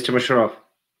 Mr. Moshoroff?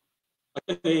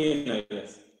 I can hear you now,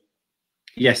 yes.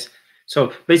 Yes.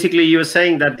 So basically, you were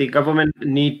saying that the government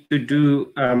need to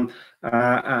do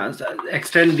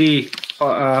extend the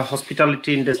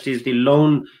hospitality industries, the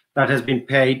loan that has been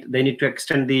paid. They need to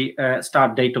extend the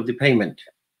start date of the payment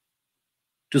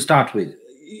to start with.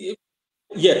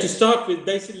 Yeah, to start with,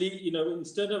 basically,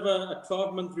 instead of a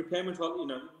 12-month repayment,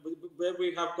 where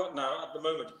we have got now at the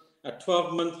moment a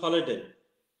 12-month holiday,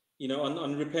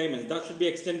 on repayments, that should be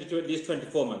extended to at least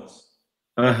 24 months.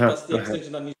 That's the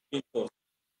extension that needs to be enforced.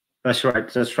 That's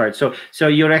right. So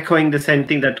you're echoing the same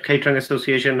thing that Catering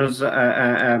Association was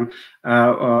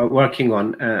working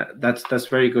on. That's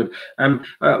very good.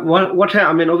 What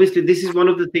I mean, obviously, this is one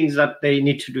of the things that they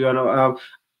need to do.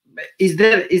 Is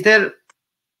there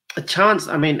a chance?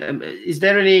 I mean, is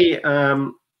there any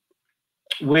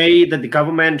way that the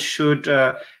government should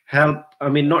help? I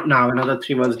mean, not now, another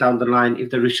 3 months down the line,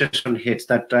 if the recession hits,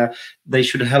 that they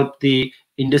should help the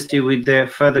industry with their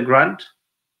further grant?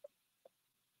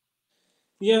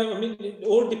 Yeah, I mean, it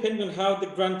all depends on how the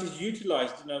grant is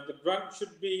utilized. You know, the grant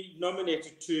should be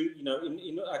nominated to, you know,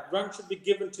 a grant should be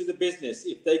given to the business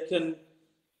if they can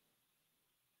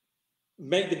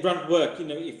make the grant work. You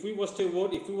know, if we was to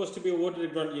be awarded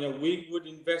a grant, you know, we would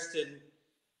invest in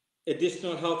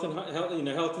additional health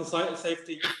and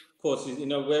safety courses. You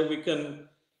know, where we can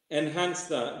enhance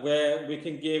that, where we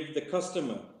can give the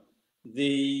customer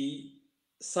the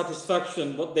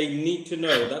satisfaction what they need to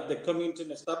know that they're coming into an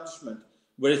establishment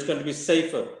where it's going to be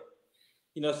safer.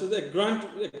 You know, so the grant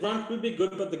will be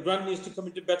good, but the grant needs to come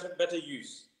into better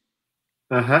use.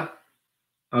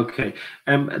 Okay,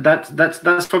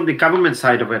 that's from the government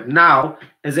side of it. Now,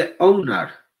 as an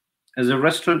owner, as a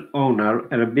restaurant owner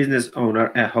and a business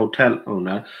owner, a hotel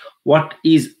owner, what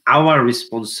is our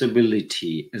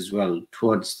responsibility as well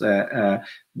towards the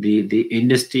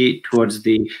industry, towards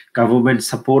the government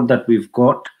support that we've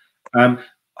got?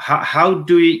 How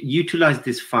do we utilize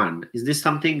this fund? Is this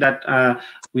something that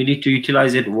we need to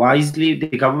utilize it wisely?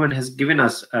 The government has given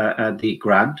us the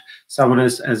grant. Someone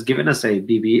has given us a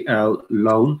BBL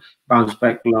loan, bounce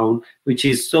back loan, which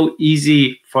is so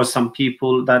easy for some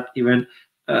people that even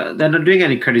they're not doing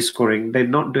any credit scoring. They're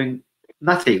not doing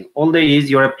nothing. All there is,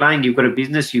 you're applying, you've got a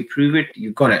business, you prove it,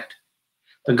 you got it.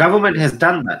 The government has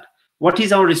done that. What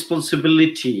is our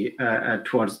responsibility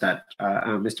towards that,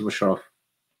 Mr. Moshoroff?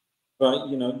 Right,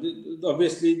 you know,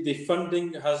 obviously the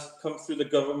funding has come through the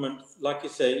government, like you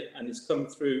say, and it's come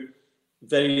through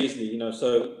very easily, you know,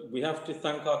 so we have to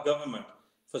thank our government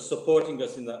for supporting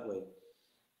us in that way.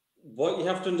 What you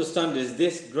have to understand is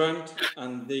this grant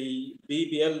and the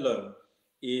BBL loan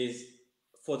is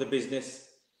for the business.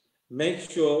 Make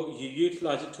sure you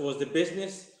utilize it towards the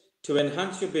business, to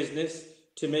enhance your business,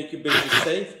 to make your business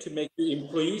safe, to make your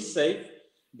employees safe,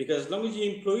 because as long as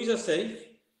your employees are safe,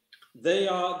 they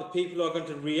are the people who are going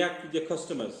to react with your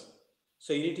customers.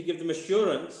 So you need to give them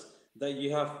assurance that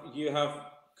you have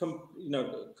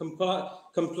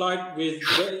complied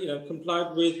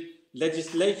with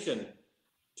legislation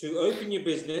to open your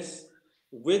business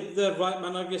with the right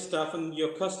manner of your staff, and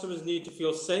your customers need to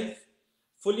feel safe,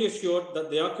 fully assured that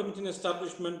they are coming to an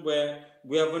establishment where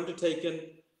we have undertaken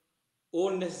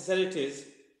all necessities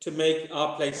to make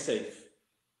our place safe.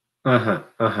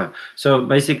 So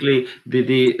basically,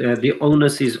 the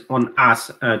onus is on us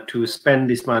to spend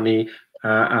this money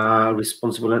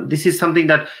responsible. And this is something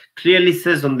that clearly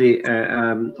says on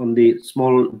the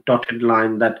small dotted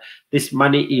line that this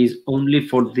money is only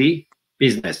for the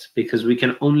business, because we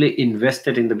can only invest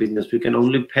it in the business. We can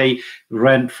only pay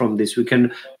rent from this. We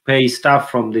can pay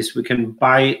staff from this. We can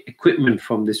buy equipment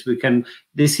from this.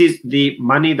 This is the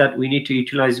money that we need to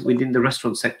utilize within the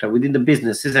restaurant sector, within the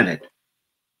business, isn't it?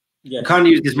 Yes. We can't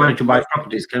use this money to buy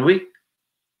properties, can we?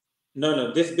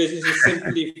 No. This business is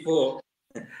simply for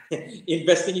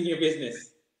investing in your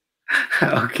business.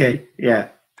 Okay, yeah.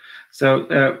 So,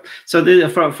 for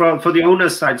the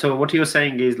owner's side, so what you're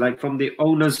saying is, like, from the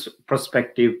owner's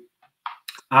perspective,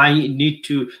 I need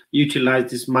to utilize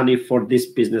this money for this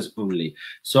business only.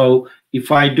 So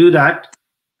if I do that,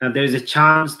 there is a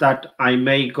chance that I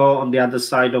may go on the other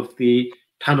side of the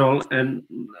tunnel and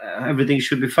everything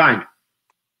should be fine.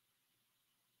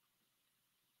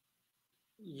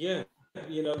 Yeah,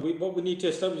 you know, what we need to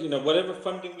establish, you know, whatever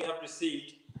funding we have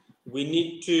received, we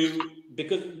need to,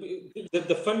 because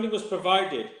the funding was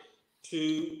provided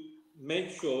to make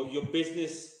sure your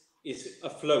business is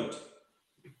afloat.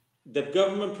 The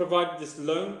government provided this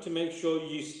loan to make sure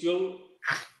you still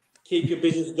keep your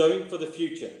business going for the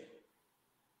future.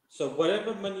 So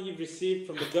whatever money you've received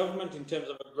from the government in terms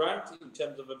of a grant, in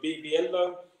terms of a BBL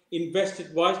loan, invest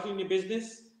it wisely in your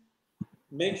business.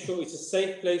 Make sure it's a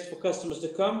safe place for customers to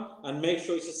come, and make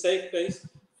sure it's a safe place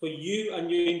for you and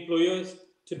your employers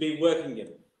to be working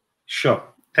in. Sure.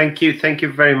 Thank you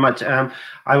very much. I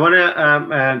want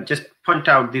to just point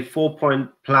out the 4-point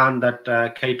plan that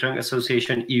Catering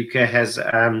Association UK has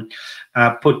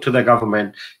put to the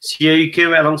government. CA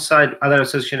UK, alongside other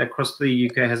associations across the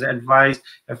UK, has advised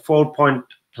a 4-point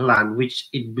plan which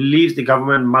it believes the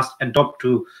government must adopt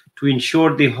to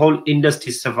ensure the whole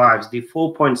industry survives. The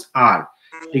 4 points are: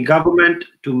 the government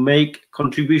to make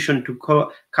contribution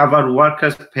to cover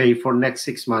workers' pay for next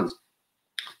 6 months,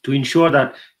 to ensure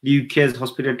that the UK's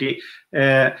hospitality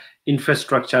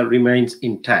infrastructure remains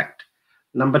intact.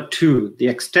 Number 2, the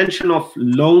extension of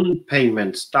loan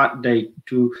payment start date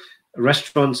to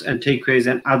restaurants and takeaways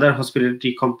and other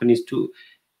hospitality companies to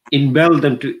enable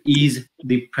them to ease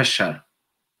the pressure.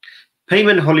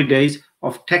 Payment holidays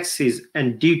of taxes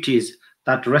and duties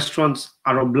that restaurants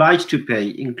are obliged to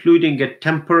pay, including a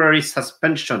temporary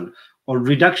suspension or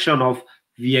reduction of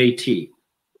VAT.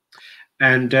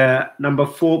 And number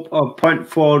 4, point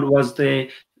 4 was the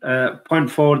point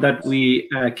 4 that we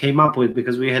came up with,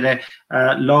 because we had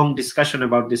a long discussion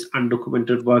about this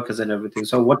undocumented workers and everything.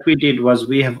 So what we did was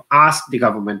we have asked the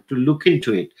government to look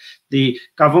into it. The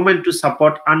government to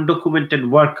support undocumented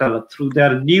worker through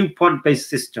their new point-based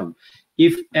system.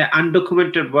 If an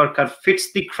undocumented worker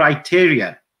fits the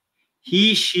criteria,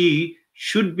 she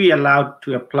should be allowed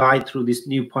to apply through this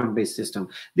new point-based system.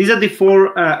 These are the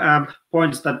 4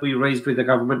 points that we raised with the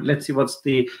government. Let's see what's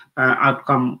the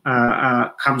outcome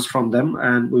comes from them,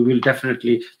 and we will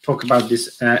definitely talk about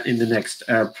this in the next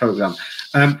program.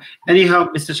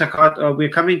 Anyhow, Mr. Shakawath, we're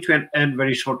coming to an end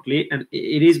very shortly, and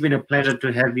it has been a pleasure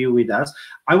to have you with us.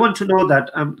 I want to know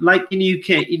that, like in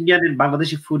UK, Indian and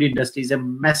Bangladeshi food industry is a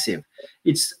massive.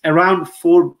 It's around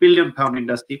 £4 billion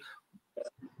industry.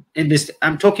 In this,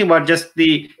 I'm talking about just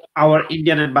our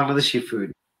Indian and Bangladeshi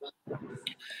food.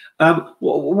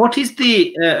 What is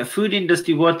the food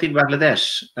industry worth in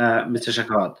Bangladesh, Mr.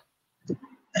 Shakawath?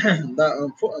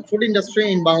 The food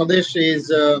industry in Bangladesh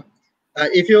is,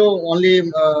 if you only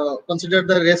consider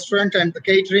the restaurant and the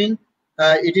catering,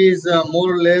 it is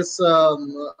more or less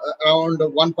around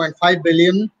 1.5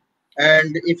 billion.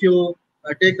 And if you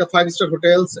take the 5-star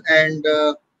hotels and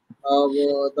the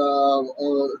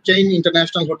chain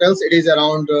international hotels, it is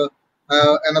around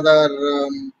another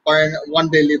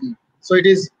 0.1 billion. So it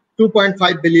is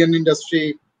 2.5 billion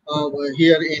industry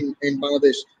here in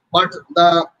Bangladesh. But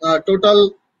the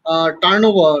total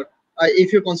turnover,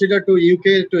 if you consider to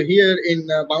UK to here in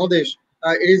Bangladesh,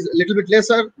 it is a little bit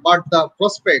lesser, but the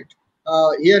prospect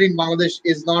here in Bangladesh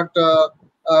is not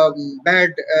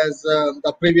bad as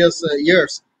the previous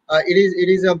years. It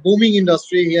is a booming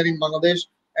industry here in Bangladesh,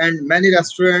 and many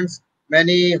restaurants,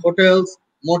 many hotels,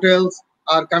 motels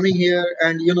are coming here,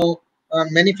 and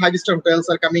many 5-star hotels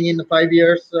are coming in 5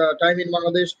 years time in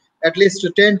Bangladesh. At least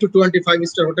 10 to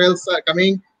 25-star hotels are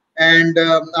coming, and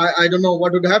I don't know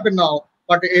what would happen now,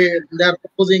 but they are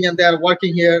proposing and they are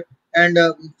working here. And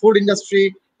food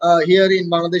industry here in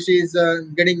Bangladesh is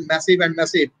getting massive and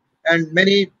massive, and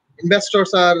many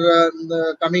investors are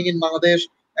coming in Bangladesh,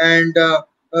 and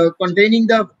containing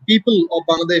the people of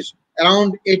Bangladesh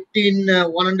around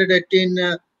 118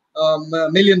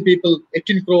 million people,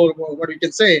 18 crore, what we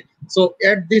can say. So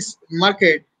at this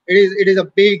market, it is a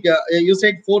big. You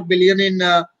said 4 billion in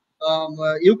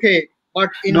UK, but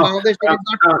in Bangladesh, it is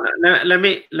not.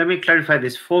 Let me clarify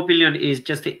this. 4 billion is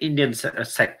just the Indian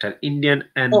sector, Indian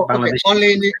and Bangladesh. Okay.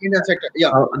 Only in the Indian sector.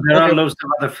 Yeah. There are lots of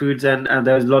other foods, and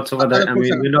there's lots of other. I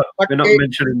mean, we're not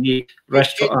mentioning the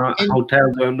restaurant,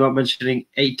 hotels. We're not mentioning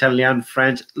Italian,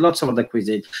 French, lots of other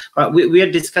cuisine. But we are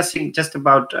discussing just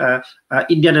about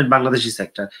Indian and Bangladeshi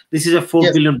sector. This is a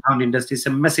 4 billion pound industry. It's a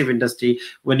massive industry.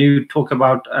 When you talk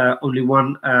about only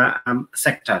one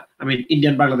sector, I mean,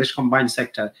 Indian Bangladesh combined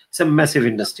sector, it's a massive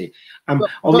industry.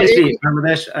 Obviously,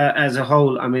 Bangladesh as a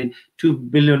whole, I mean, $2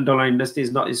 billion industry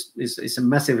is a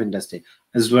massive industry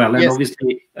as well. And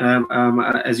obviously,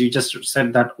 as you just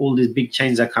said, that all these big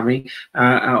chains are coming.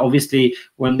 Obviously,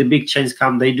 when the big chains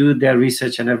come, they do their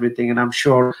research and everything, and I'm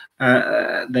sure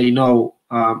they know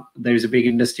there is a big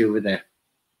industry over there.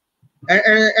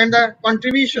 And the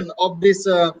contribution of this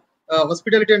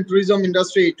hospitality and tourism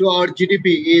industry to our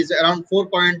GDP is around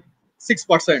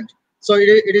 4.6%. So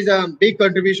it is a big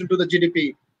contribution to the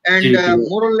GDP, and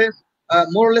more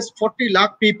or less 40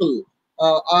 lakh people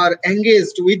are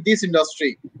engaged with this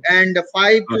industry, and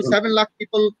 5 to 7 lakh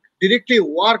people directly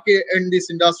work in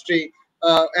this industry,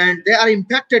 and they are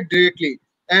impacted directly.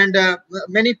 And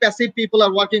many passive people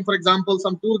are working. For example,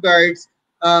 some tour guides,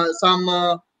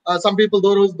 some people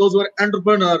those who are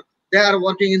entrepreneur, they are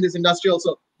working in this industry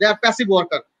also. They are passive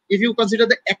worker. If you consider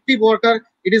the active worker,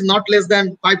 it is not less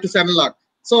than 5 to 7 lakh.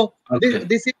 So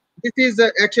this is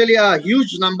actually a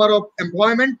huge number of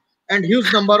employment and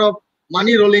huge number of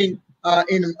money rolling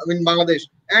in Bangladesh.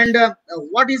 And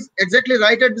what is exactly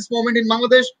right at this moment in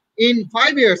Bangladesh, in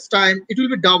 5 years time, it will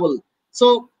be double.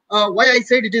 So why I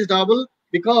said it is double,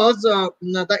 because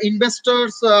the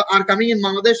investors are coming in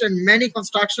Bangladesh, and many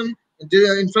construction,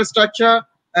 infrastructure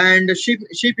and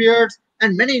shipyards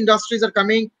and many industries are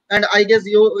coming. And I guess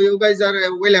you guys are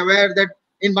well aware that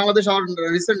in Bangladesh, our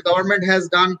recent government has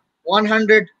done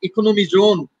 100 economy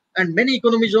zone, and many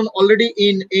economy zone already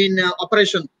in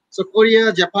operation. So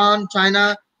Korea, Japan,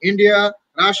 China, India,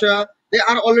 Russia, they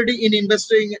are already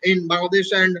investing in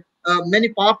Bangladesh, and many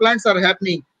power plants are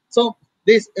happening. So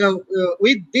this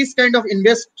with this kind of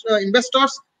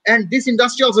investors, and this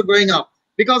industry also growing up,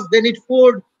 because they need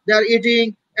food, they are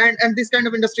eating, and this kind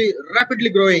of industry rapidly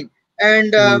growing.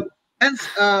 And hence,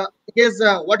 yes,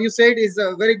 what you said is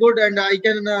very good, and I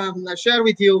can share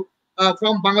with you.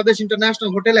 from Bangladesh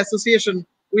International Hotel Association,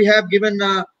 we have given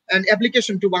an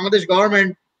application to Bangladesh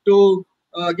government to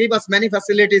give us many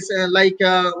facilities like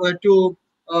to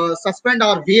suspend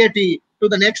our VAT to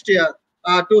the next year,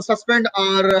 to suspend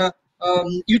our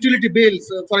utility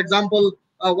bills, for example,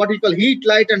 what we call heat,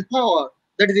 light, and power,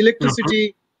 that is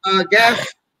electricity, gas,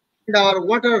 and our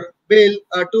water bill,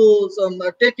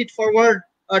 to take it forward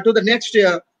to the next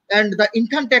year, and the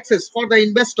income taxes for the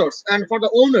investors and for the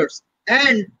owners,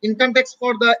 and income tax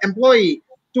for the employee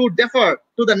to defer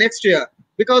to the next year,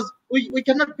 because we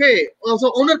cannot pay.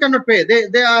 Also, owner cannot pay.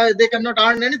 They cannot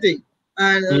earn anything,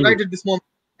 and right at this moment.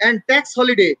 And tax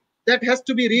holiday, that has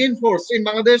to be reinforced in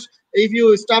Bangladesh. If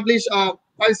you establish a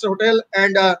five-star hotel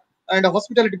and a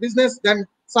hospitality business, then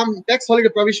some tax holiday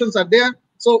provisions are there.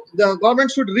 So the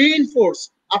government should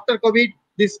reinforce after COVID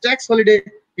this tax holiday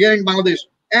here in Bangladesh.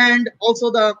 And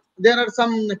also there are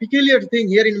some peculiar thing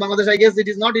here in Bangladesh. I guess it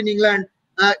is not in England.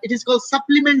 It is called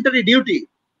supplementary duty.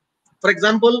 For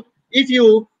example, if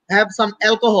you have some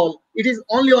alcohol, it is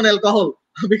only on alcohol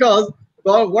because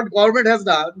what government has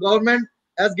done, government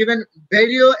has given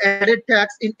value added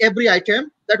tax in every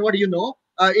item. That what you know.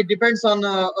 It depends on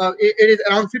it is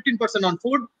around 15% on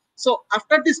food. So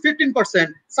after this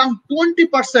 15%, some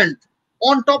 20%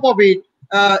 on top of it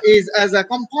is as a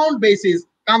compound basis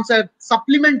comes at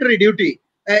supplementary duty.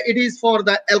 It is for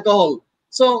the alcohol.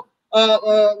 So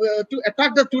to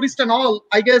attract the tourist and all,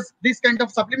 I guess this kind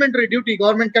of supplementary duty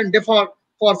government can defer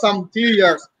for some few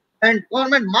years, and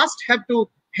government must have to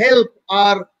help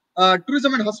our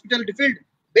tourism and hospitality field,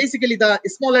 basically the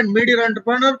small and medium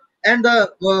entrepreneur and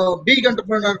the big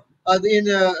entrepreneur in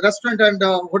restaurant and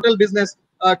hotel business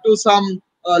to some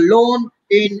loan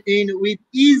in with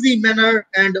easy manner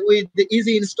and with the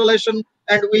easy installation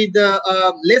and with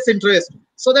less interest,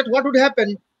 so that what would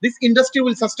happen, this industry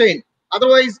will sustain.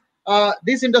 Otherwise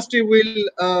this industry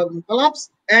will collapse,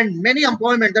 and many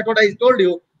employment, that's what I told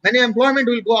you, many employment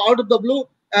will go out of the blue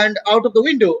and out of the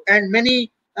window, and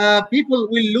many people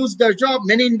will lose their job,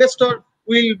 many investors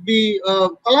will be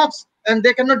collapse, and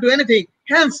they cannot do anything.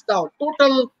 Hence the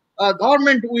total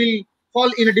government will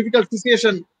fall in a difficult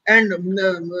situation, and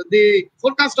the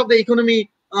forecast of the economy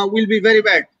will be very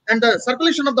bad, and the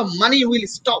circulation of the money will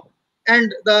stop,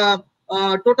 and the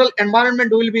total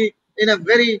environment will be in a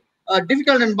very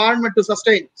difficult environment to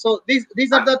sustain. So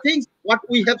these are the things what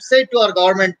we have said to our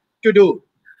government to do.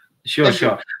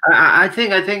 Sure. I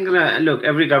think look,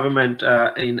 every government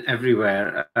in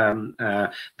everywhere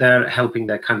they're helping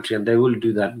their country, and they will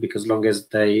do that because long as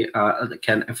they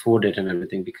can afford it and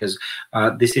everything, because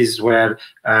this is where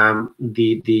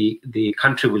the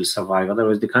country will survive.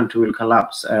 Otherwise the country will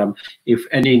collapse if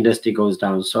any industry goes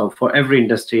down. So for every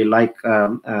industry, like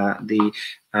the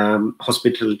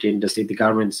hospitality industry, the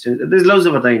garments, there's loads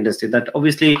of other industry that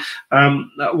obviously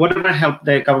whatever help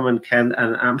the government can,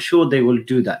 and I'm sure they will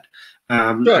do that.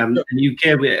 Sure. And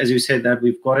UK, as you said, that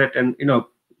we've got it, and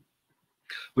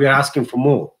we are asking for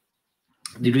more.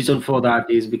 The reason for that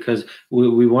is because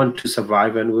we want to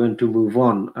survive and we want to move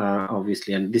on,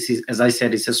 obviously. And this is, as I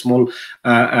said, it's a small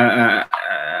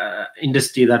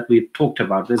industry that we've talked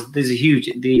about. There's a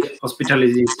huge, the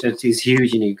hospitality industry is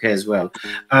huge in UK as well.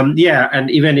 Yeah,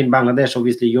 and even in Bangladesh,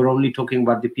 obviously, you're only talking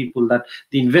about the people that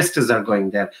the investors are going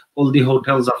there. All the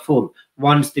hotels are full.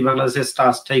 Once the Bangladesh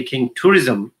starts taking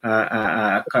tourism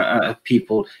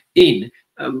people in,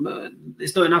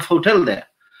 there's not enough hotel there.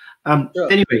 Sure.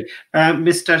 Anyway,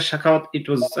 Mr. Shakawath, it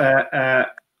was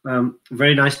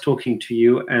very nice talking to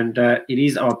you, and it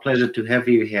is our pleasure to have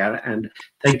you here, and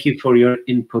thank you for your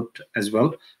input as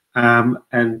well. And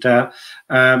Mr.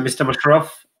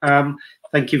 Moshoroff,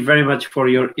 thank you very much for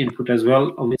your input as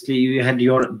well. Obviously, you had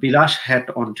your Bilash hat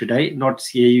on today, not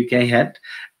CA UK hat,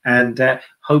 and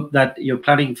hope that your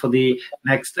planning for the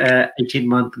next 18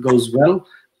 months goes well.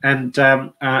 And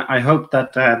I hope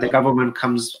that the government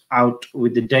comes out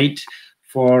with the date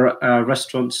for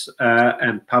restaurants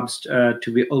and pubs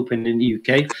to be open in the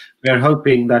UK. We are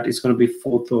hoping that it's going to be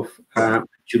 4th of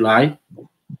July.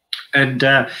 And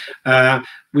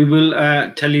we will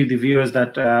tell you, the viewers,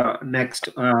 that next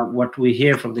what we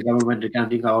hear from the government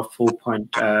regarding our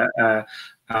 4-point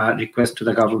request to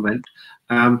the government.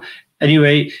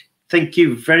 Anyway, thank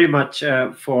you very much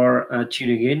for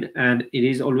tuning in, and it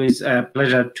is always a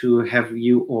pleasure to have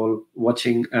you all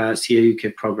watching CA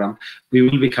UK program. We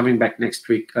will be coming back next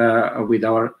week with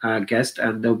our guest,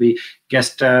 and there'll be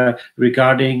guest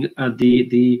regarding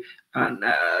the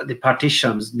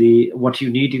partitions, what you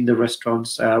need in the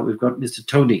restaurants. We've got Mr.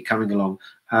 Tony coming along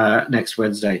next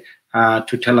Wednesday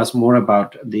to tell us more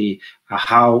about the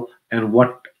how and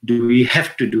what do we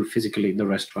have to do physically in the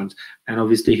restaurants. And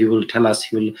obviously he will tell us,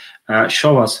 he will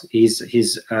show us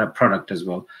his product as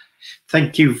well.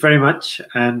 Thank you very much,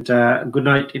 and good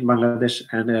night in Bangladesh,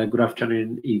 and good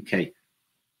afternoon in UK.